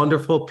and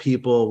wonderful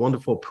people,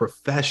 wonderful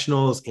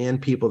professionals,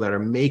 and people that are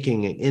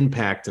making an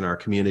impact in our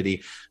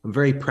community. I'm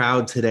very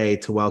proud today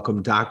to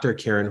welcome Dr.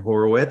 Karen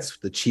Horowitz,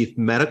 the Chief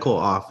Medical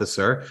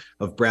Officer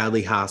of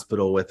Bradley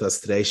Hospital, with us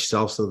today. She's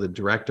also the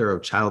Director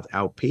of Child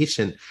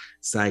Outpatient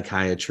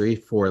Psychiatry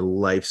for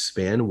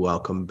Lifespan.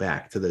 Welcome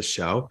back to the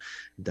show,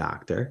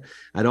 Doctor.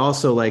 I'd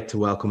also like to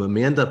welcome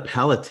Amanda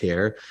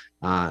Pelletier,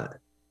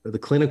 the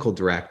Clinical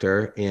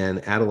Director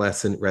and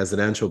Adolescent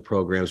Residential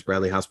Programs,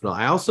 Bradley Hospital.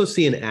 I also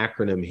see an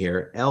acronym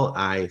here,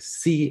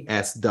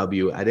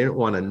 LICSW. I didn't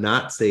want to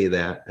not say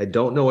that. I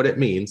don't know what it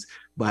means,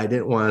 but I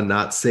didn't want to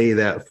not say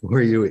that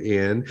for you,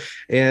 Ann.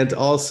 And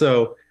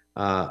also,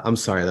 I'm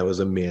sorry, that was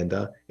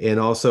Amanda. And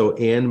also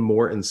Ann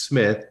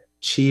Morton-Smith,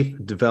 Chief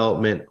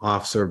Development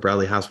Officer of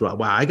Bradley Hospital.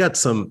 Wow, I got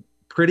some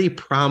pretty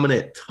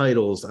prominent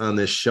titles on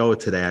this show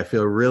today. I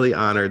feel really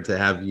honored to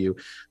have you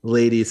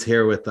ladies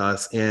here with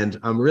us. And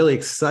I'm really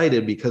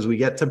excited because we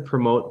get to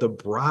promote the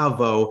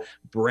Bravo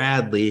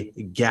Bradley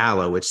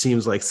Gala, which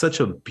seems like such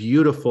a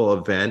beautiful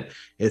event.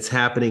 It's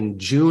happening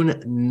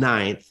June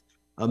 9th.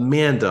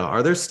 Amanda,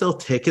 are there still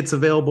tickets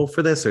available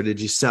for this or did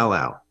you sell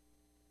out?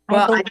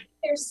 Well,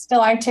 There's still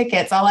our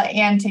tickets. I'll let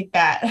Ann take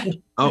that.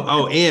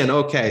 Oh, Ann.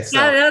 Okay. So.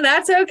 No,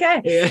 that's okay.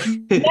 Yeah.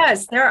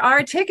 Yes, there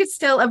are tickets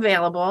still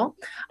available.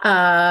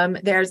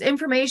 There's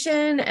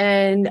information,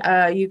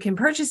 and you can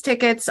purchase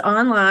tickets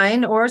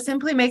online or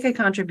simply make a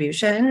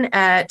contribution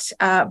at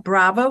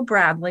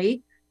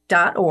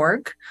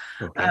bravobradley.org.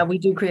 Okay. We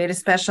do create a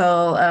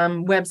special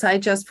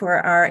website just for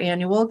our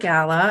annual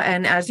gala.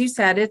 And as you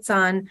said, it's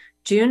on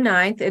June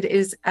 9th. It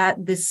is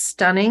at the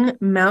stunning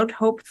Mount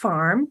Hope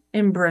Farm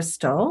in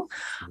Bristol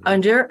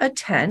under a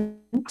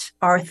tent.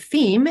 Our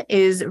theme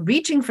is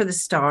reaching for the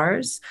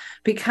stars,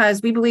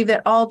 because we believe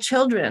that all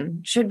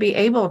children should be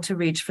able to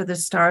reach for the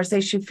stars.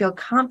 They should feel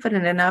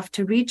confident enough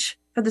to reach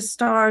for the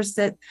stars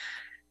that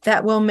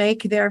will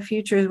make their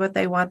futures what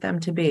they want them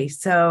to be.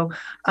 So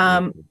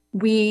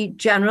we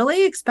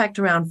generally expect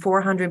around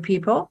 400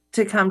 people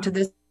to come to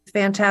this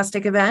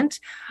fantastic event.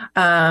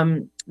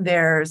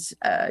 There's,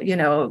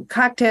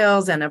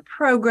 cocktails and a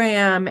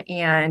program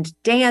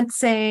and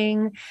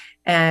dancing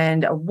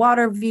and a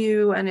water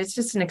view. And it's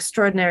just an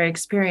extraordinary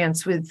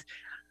experience with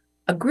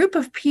a group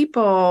of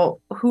people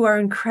who are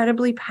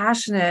incredibly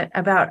passionate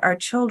about our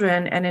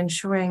children and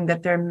ensuring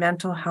that their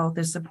mental health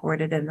is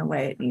supported in the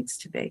way it needs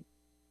to be.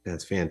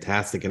 That's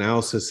fantastic. And I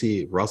also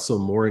see Russell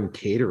Moore in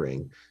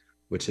catering,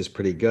 which is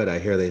pretty good. I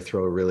hear they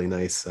throw a really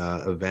nice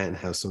event and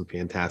have some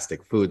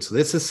fantastic food. So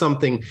this is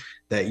something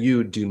that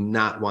you do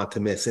not want to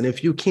miss. And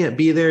if you can't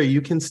be there,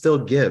 you can still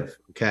give,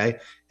 okay?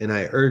 And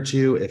I urge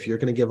you, if you're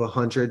going to give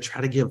 100,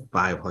 try to give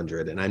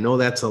 500. And I know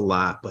that's a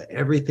lot, but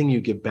everything you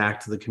give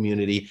back to the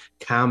community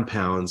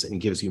compounds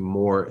and gives you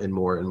more and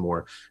more and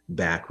more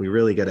back. We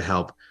really got to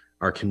help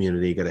our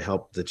community, got to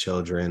help the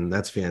children.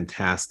 That's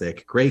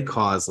fantastic. Great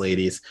cause,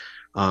 ladies.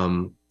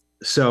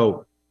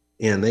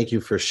 And thank you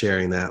for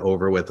sharing that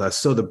over with us.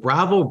 So the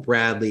Bravo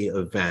Bradley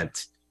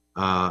event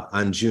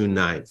on June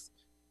 9th,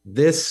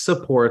 this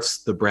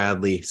supports the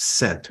Bradley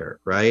Center,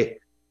 right?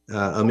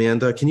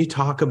 Amanda, can you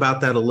talk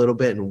about that a little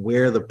bit and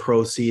where the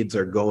proceeds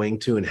are going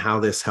to and how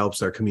this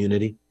helps our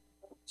community?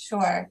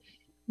 Sure.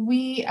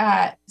 We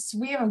have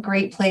a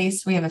great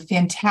place. We have a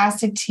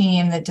fantastic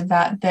team that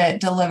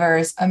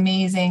delivers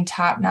amazing,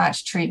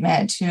 top-notch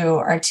treatment to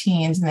our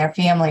teens and their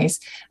families.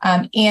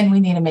 And we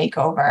need a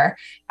makeover.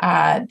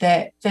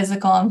 The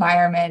physical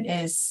environment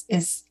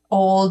is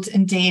old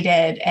and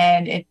dated,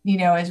 and it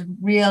is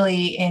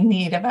really in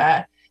need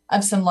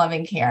of some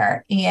loving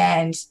care.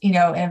 And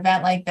an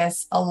event like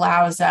this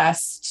allows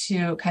us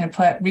to kind of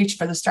reach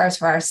for the stars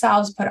for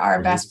ourselves, put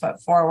our best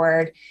foot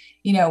forward.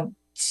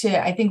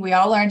 I think we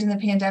all learned in the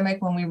pandemic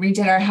when we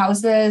redid our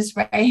houses,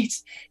 right,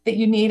 that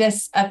you need a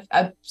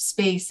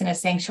space and a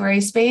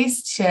sanctuary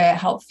space to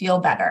help feel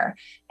better.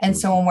 And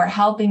so when we're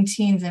helping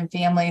teens and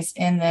families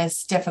in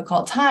this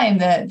difficult time,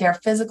 their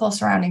physical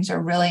surroundings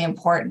are really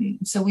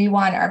important. So we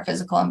want our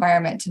physical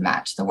environment to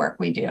match the work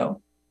we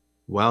do.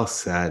 Well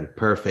said.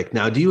 Perfect.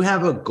 Now, do you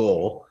have a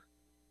goal?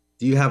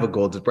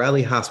 Does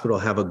Bradley Hospital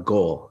have a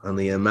goal on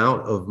the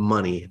amount of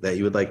money that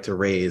you would like to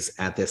raise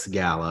at this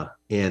gala?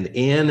 And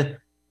Ann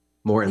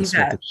Morton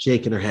Smith is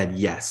shaking her head.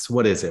 Yes.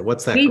 What is it?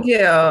 What's that? We do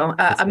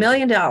 $1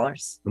 million.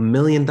 $1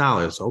 million.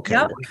 Okay.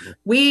 Yep.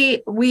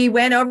 We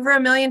went over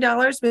 $1 million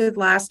with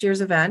last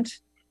year's event,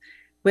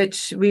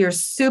 which we are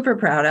super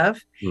proud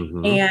of,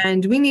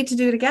 and we need to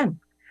do it again.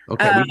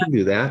 Okay, we can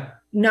do that.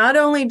 Not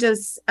only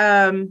does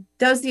the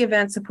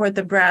event support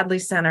the Bradley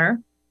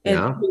Center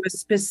into a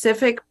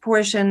specific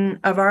portion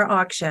of our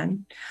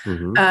auction,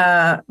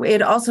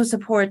 it also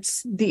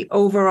supports the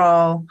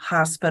overall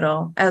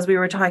hospital, as we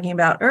were talking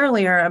about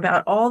earlier,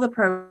 about all the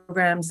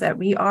programs that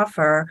we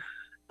offer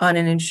on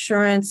an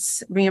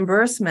insurance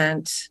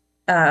reimbursement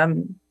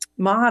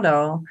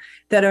model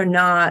that are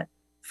not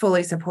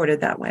fully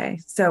supported that way.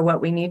 So what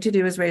we need to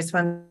do is raise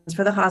funds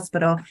for the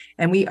hospital,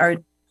 and we are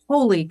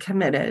wholly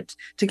committed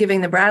to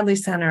giving the Bradley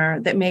Center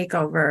the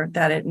makeover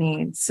that it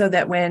needs, so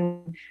that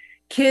when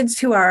kids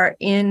who are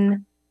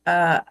in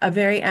a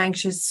very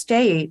anxious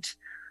state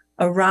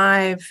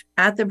arrive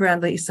at the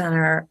Bradley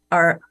Center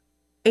are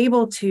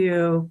able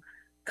to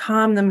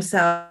calm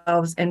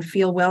themselves and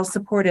feel well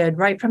supported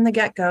right from the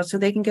get-go, so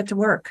they can get to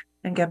work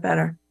and get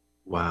better.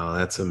 Wow,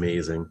 that's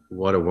amazing.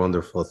 What a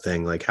wonderful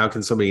thing. Like, how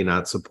can somebody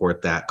not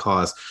support that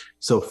cause?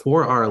 So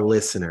for our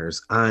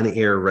listeners on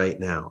air right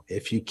now,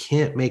 if you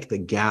can't make the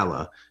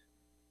gala,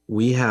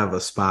 we have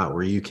a spot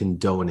where you can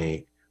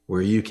donate,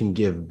 where you can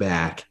give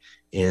back.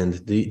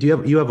 And do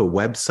you have a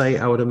website,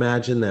 I would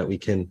imagine, that we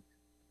can...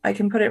 I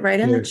can put it right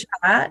in the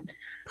chat.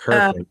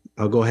 Perfect.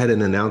 I'll go ahead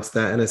and announce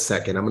that in a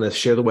second. I'm going to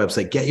share the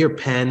website. Get your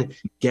pen,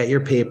 get your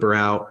paper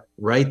out,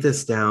 write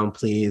this down,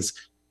 please.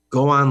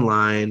 Go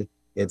online.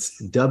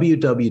 It's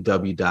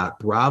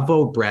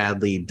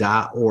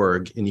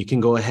www.bravobradley.org, and you can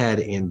go ahead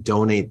and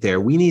donate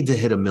there. We need to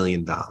hit $1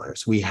 million.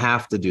 We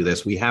have to do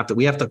this. We have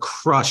to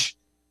crush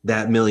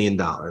that $1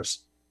 million.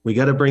 We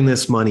got to bring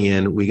this money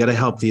in. We got to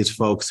help these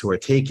folks who are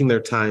taking their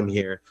time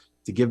here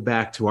to give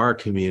back to our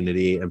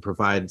community and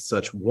provide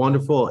such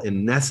wonderful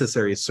and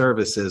necessary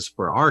services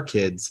for our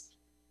kids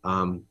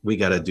We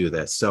got to do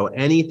this. So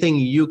anything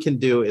you can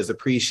do is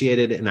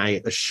appreciated. And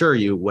I assure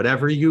you,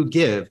 whatever you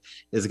give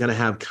is going to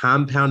have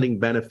compounding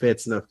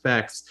benefits and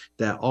effects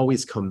that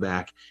always come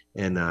back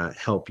and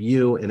help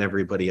you and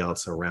everybody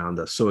else around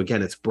us. So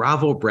again, it's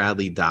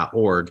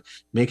bravobradley.org.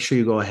 Make sure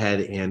you go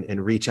ahead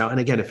and reach out. And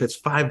again, if it's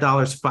 $5,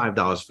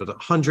 $5 for the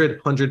 100,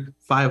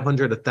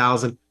 500,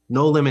 1,000,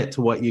 no limit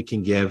to what you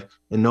can give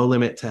and no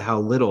limit to how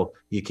little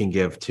you can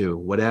give to.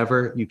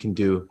 Whatever you can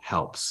do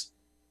helps.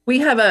 We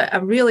have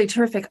a really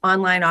terrific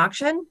online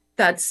auction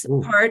that's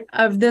part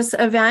of this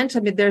event.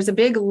 I mean, there's a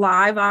big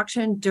live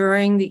auction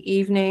during the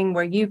evening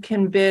where you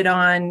can bid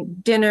on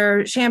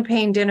dinner,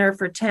 champagne dinner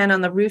for 10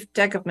 on the roof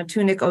deck of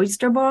Matunic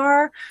Oyster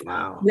Bar.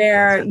 Wow.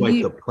 Where that's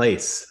quite the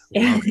place.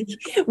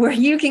 Where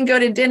you can go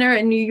to dinner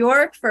in New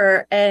York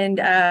and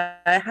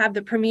have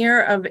the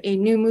premiere of a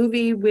new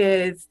movie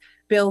with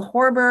Bill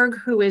Horberg,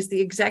 who is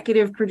the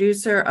executive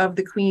producer of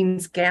The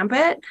Queen's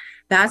Gambit.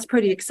 That's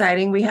pretty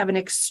exciting. We have an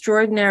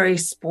extraordinary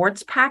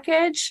sports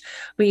package.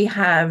 We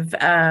have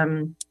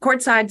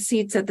courtside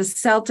seats at the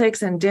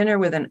Celtics and dinner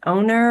with an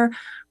owner.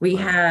 We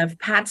have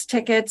Pats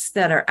tickets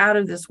that are out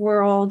of this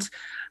world.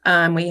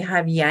 We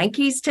have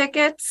Yankees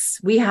tickets.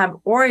 We have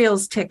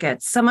Orioles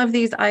tickets. Some of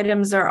these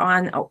items are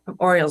on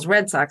Orioles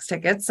Red Sox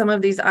tickets. Some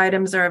of these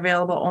items are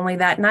available only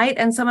that night,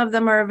 and some of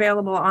them are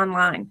available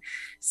online.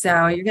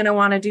 So you're going to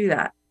want to do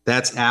that.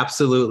 That's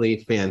absolutely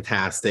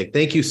fantastic.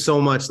 Thank you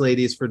so much,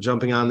 ladies, for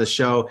jumping on the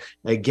show.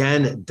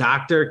 Again,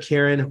 Dr.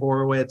 Karen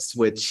Horowitz,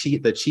 with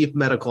the Chief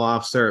Medical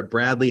Officer at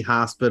Bradley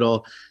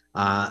Hospital,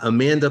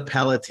 Amanda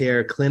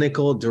Pelletier,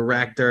 Clinical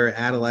Director,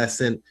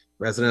 Adolescent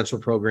Residential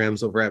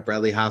Programs over at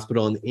Bradley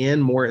Hospital, and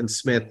Ann Morton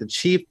Smith, the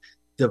Chief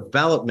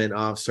Development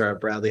Officer at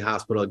Bradley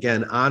Hospital.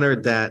 Again,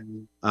 honored that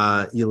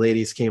you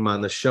ladies came on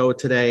the show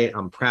today.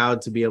 I'm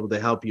proud to be able to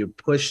help you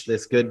push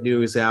this good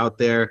news out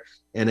there.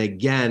 And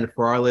again,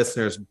 for our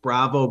listeners,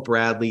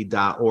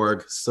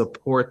 bravobradley.org.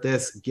 Support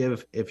this,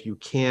 give if you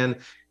can,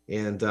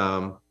 and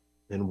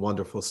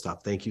wonderful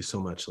stuff. Thank you so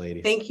much,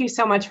 ladies. Thank you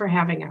so much for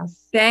having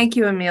us. Thank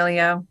you,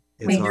 Emilio.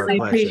 We really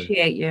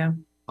appreciate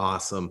you.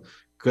 Awesome.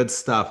 Good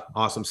stuff.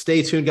 Awesome.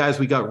 Stay tuned, guys.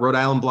 We got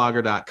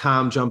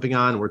RhodeIslandBlogger.com jumping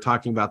on. We're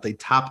talking about the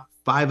top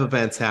 5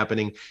 events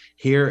happening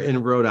here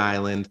in Rhode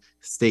Island.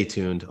 Stay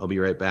tuned. I'll be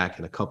right back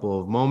in a couple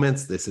of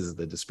moments. This is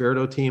the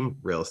Despirito Team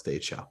Real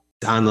Estate Show.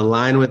 On the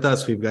line with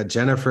us, we've got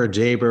Jennifer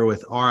Jaber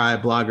with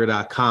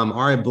RIBlogger.com.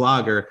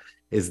 RIBlogger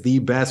is the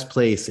best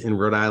place in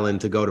Rhode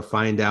Island to go to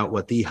find out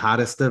what the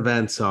hottest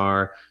events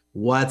are,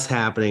 what's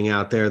happening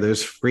out there.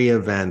 There's free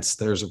events,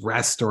 there's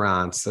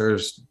restaurants,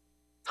 there's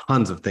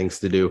tons of things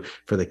to do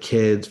for the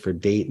kids, for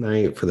date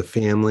night, for the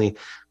family,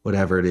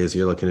 whatever it is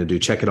you're looking to do.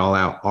 Check it all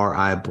out,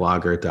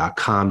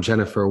 RIBlogger.com.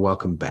 Jennifer,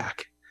 welcome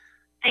back.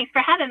 Thanks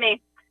for having me.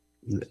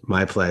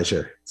 My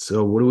pleasure.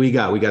 So what do we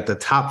got? We got the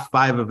top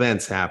 5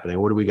 events happening.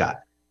 What do we got?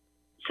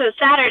 So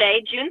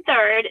Saturday, June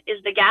 3rd,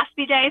 is the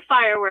Gatsby Day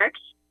Fireworks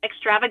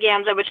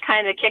Extravaganza, which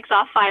kind of kicks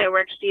off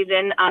fireworks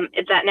season.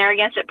 It's at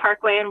Narragansett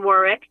Parkway in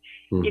Warwick.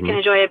 Mm-hmm. You can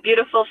enjoy a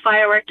beautiful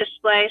firework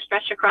display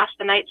stretched across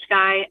the night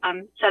sky,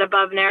 set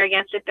above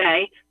Narragansett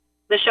Bay.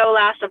 The show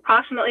lasts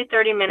approximately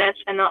 30 minutes,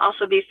 and there'll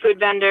also be food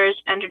vendors,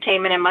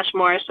 entertainment, and much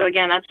more. So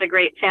again, that's a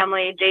great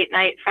family, date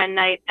night, friend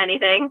night,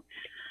 anything.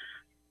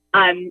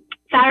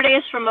 Saturday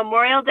is from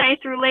Memorial Day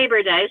through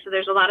Labor Day, so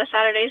there's a lot of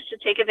Saturdays to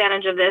take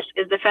advantage of this.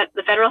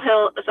 The Federal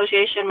Hill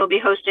Association will be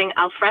hosting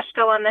Al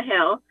Fresco on the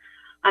Hill,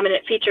 and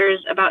it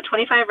features about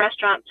 25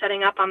 restaurants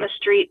setting up on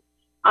street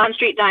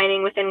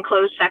dining within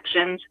closed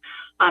sections,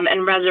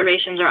 and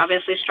reservations are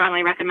obviously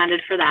strongly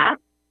recommended for that.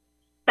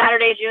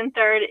 Saturday, June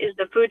 3rd, is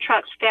the Food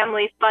Trucks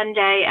Family Fun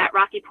Day at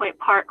Rocky Point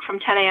Park from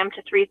 10 a.m.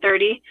 to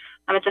 3:30.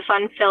 It's a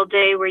fun-filled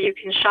day where you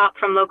can shop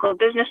from local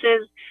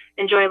businesses,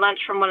 enjoy lunch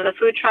from one of the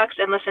food trucks,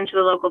 and listen to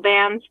the local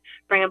bands.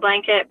 Bring a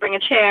blanket, bring a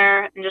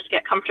chair, and just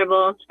get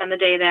comfortable, spend the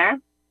day there.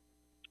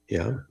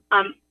 Yeah.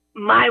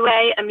 My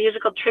Way, a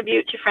musical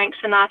tribute to Frank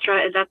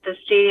Sinatra, is at the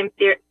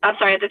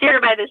Theater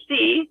by the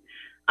Sea.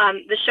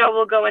 The show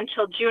will go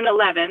until June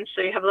 11th,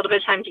 so you have a little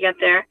bit of time to get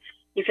there.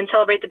 You can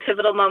celebrate the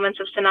pivotal moments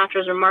of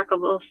Sinatra's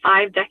remarkable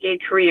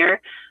 5-decade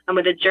career,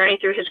 with a journey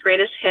through his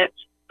greatest hits.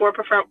 4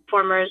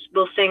 performers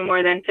will sing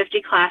more than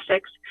 50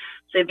 classics,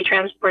 so you'll be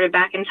transported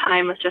back in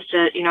time with just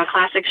a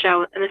classic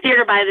show. And the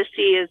Theater by the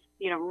Sea is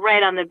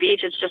right on the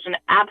beach. It's just an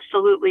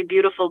absolutely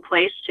beautiful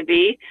place to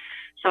be.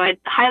 So I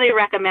highly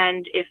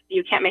recommend, if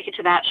you can't make it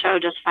to that show,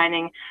 just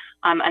finding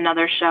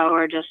another show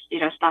or just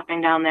stopping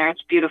down there.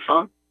 It's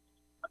beautiful.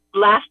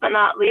 Last but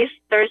not least,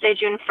 Thursday,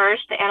 June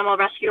 1st, the Animal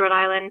Rescue Rhode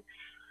Island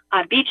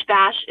Beach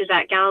Bash is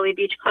at Gala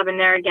Beach Club in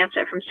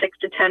Narragansett from 6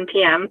 to 10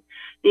 p.m.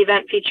 The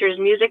event features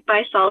music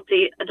by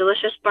Salty, a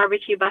delicious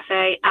barbecue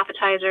buffet,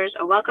 appetizers,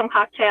 a welcome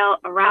cocktail,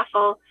 a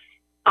raffle,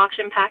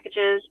 auction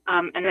packages,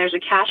 and there's a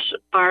cash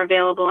bar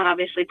available, and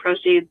obviously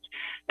proceeds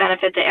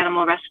benefit the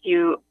Animal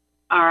Rescue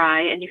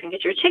RI, and you can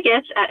get your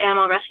tickets at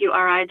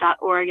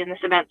animalrescueri.org, and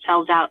this event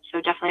sells out,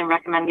 so definitely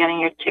recommend getting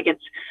your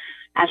tickets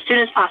as soon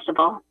as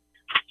possible.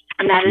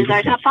 And that is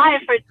our top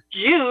 5 for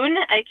June.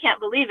 I can't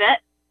believe it.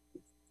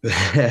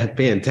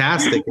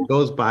 Fantastic. It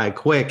goes by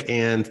quick.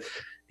 And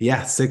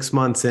yeah, 6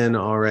 months in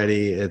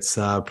already. It's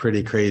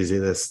pretty crazy.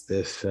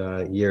 This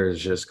year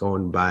is just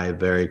going by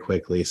very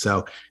quickly.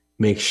 So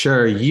make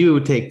sure you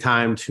take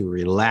time to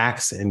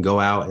relax and go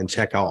out and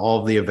check out all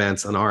of the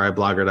events on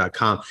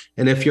RIBlogger.com.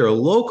 And if you're a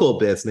local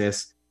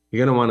business,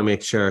 you're going to want to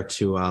make sure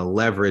to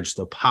leverage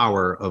the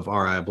power of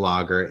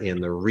RIBlogger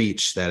and the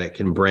reach that it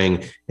can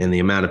bring and the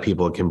amount of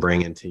people it can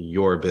bring into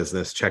your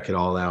business. Check it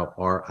all out,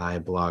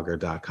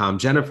 RIBlogger.com.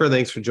 Jennifer,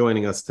 thanks for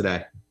joining us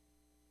today.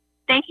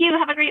 Thank you.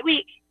 Have a great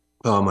week.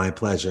 Oh, my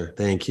pleasure.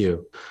 Thank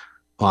you.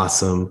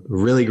 Awesome.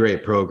 Really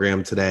great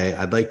program today.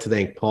 I'd like to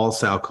thank Paul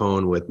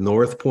Salcone with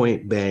North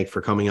Point Bank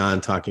for coming on,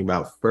 talking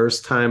about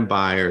first-time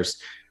buyers.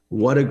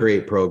 What a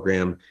great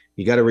program.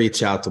 You got to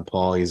reach out to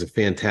Paul. He's a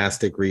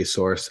fantastic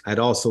resource. I'd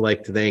also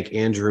like to thank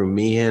Andrew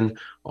Meehan,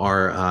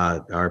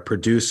 our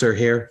producer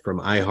here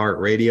from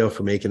iHeartRadio,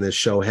 for making this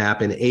show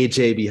happen.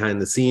 AJ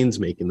behind the scenes,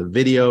 making the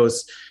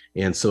videos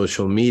and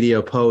social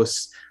media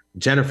posts.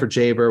 Jennifer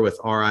Jaber with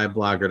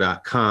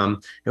RIBlogger.com.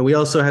 And we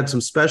also had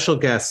some special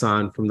guests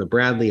on from the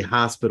Bradley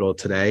Hospital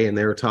today, and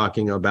they were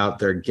talking about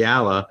their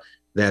gala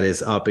that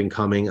is up and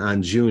coming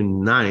on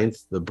June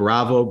 9th, the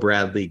Bravo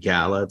Bradley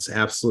Gala. It's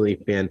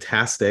absolutely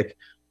fantastic.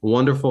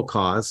 Wonderful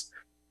cause.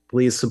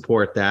 Please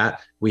support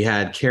that. We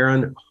had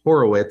Karen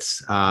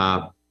Horowitz,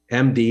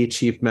 MD,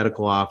 Chief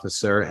Medical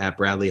Officer at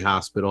Bradley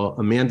Hospital,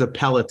 Amanda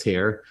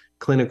Pelletier,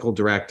 Clinical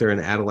Director in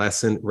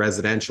Adolescent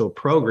Residential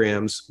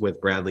Programs with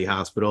Bradley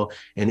Hospital,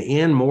 and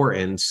Ann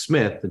Morton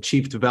Smith, the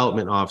Chief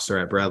Development Officer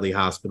at Bradley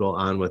Hospital,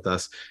 on with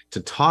us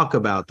to talk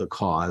about the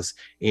cause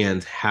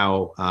and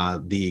how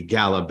the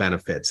gala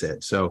benefits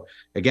it. So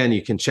again,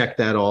 you can check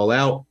that all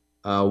out.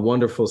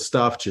 Wonderful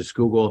stuff. Just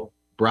Google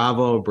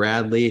Bravo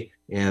Bradley,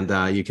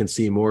 and you can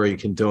see more. You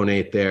can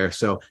donate there.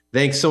 So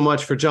thanks so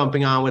much for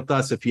jumping on with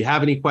us. If you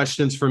have any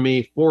questions for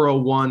me,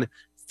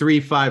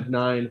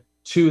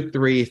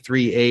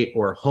 401-359-2338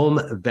 or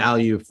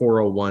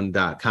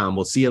homevalue401.com.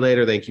 We'll see you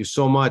later. Thank you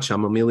so much.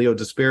 I'm Emilio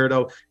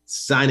Despirito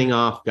signing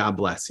off. God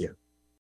bless you.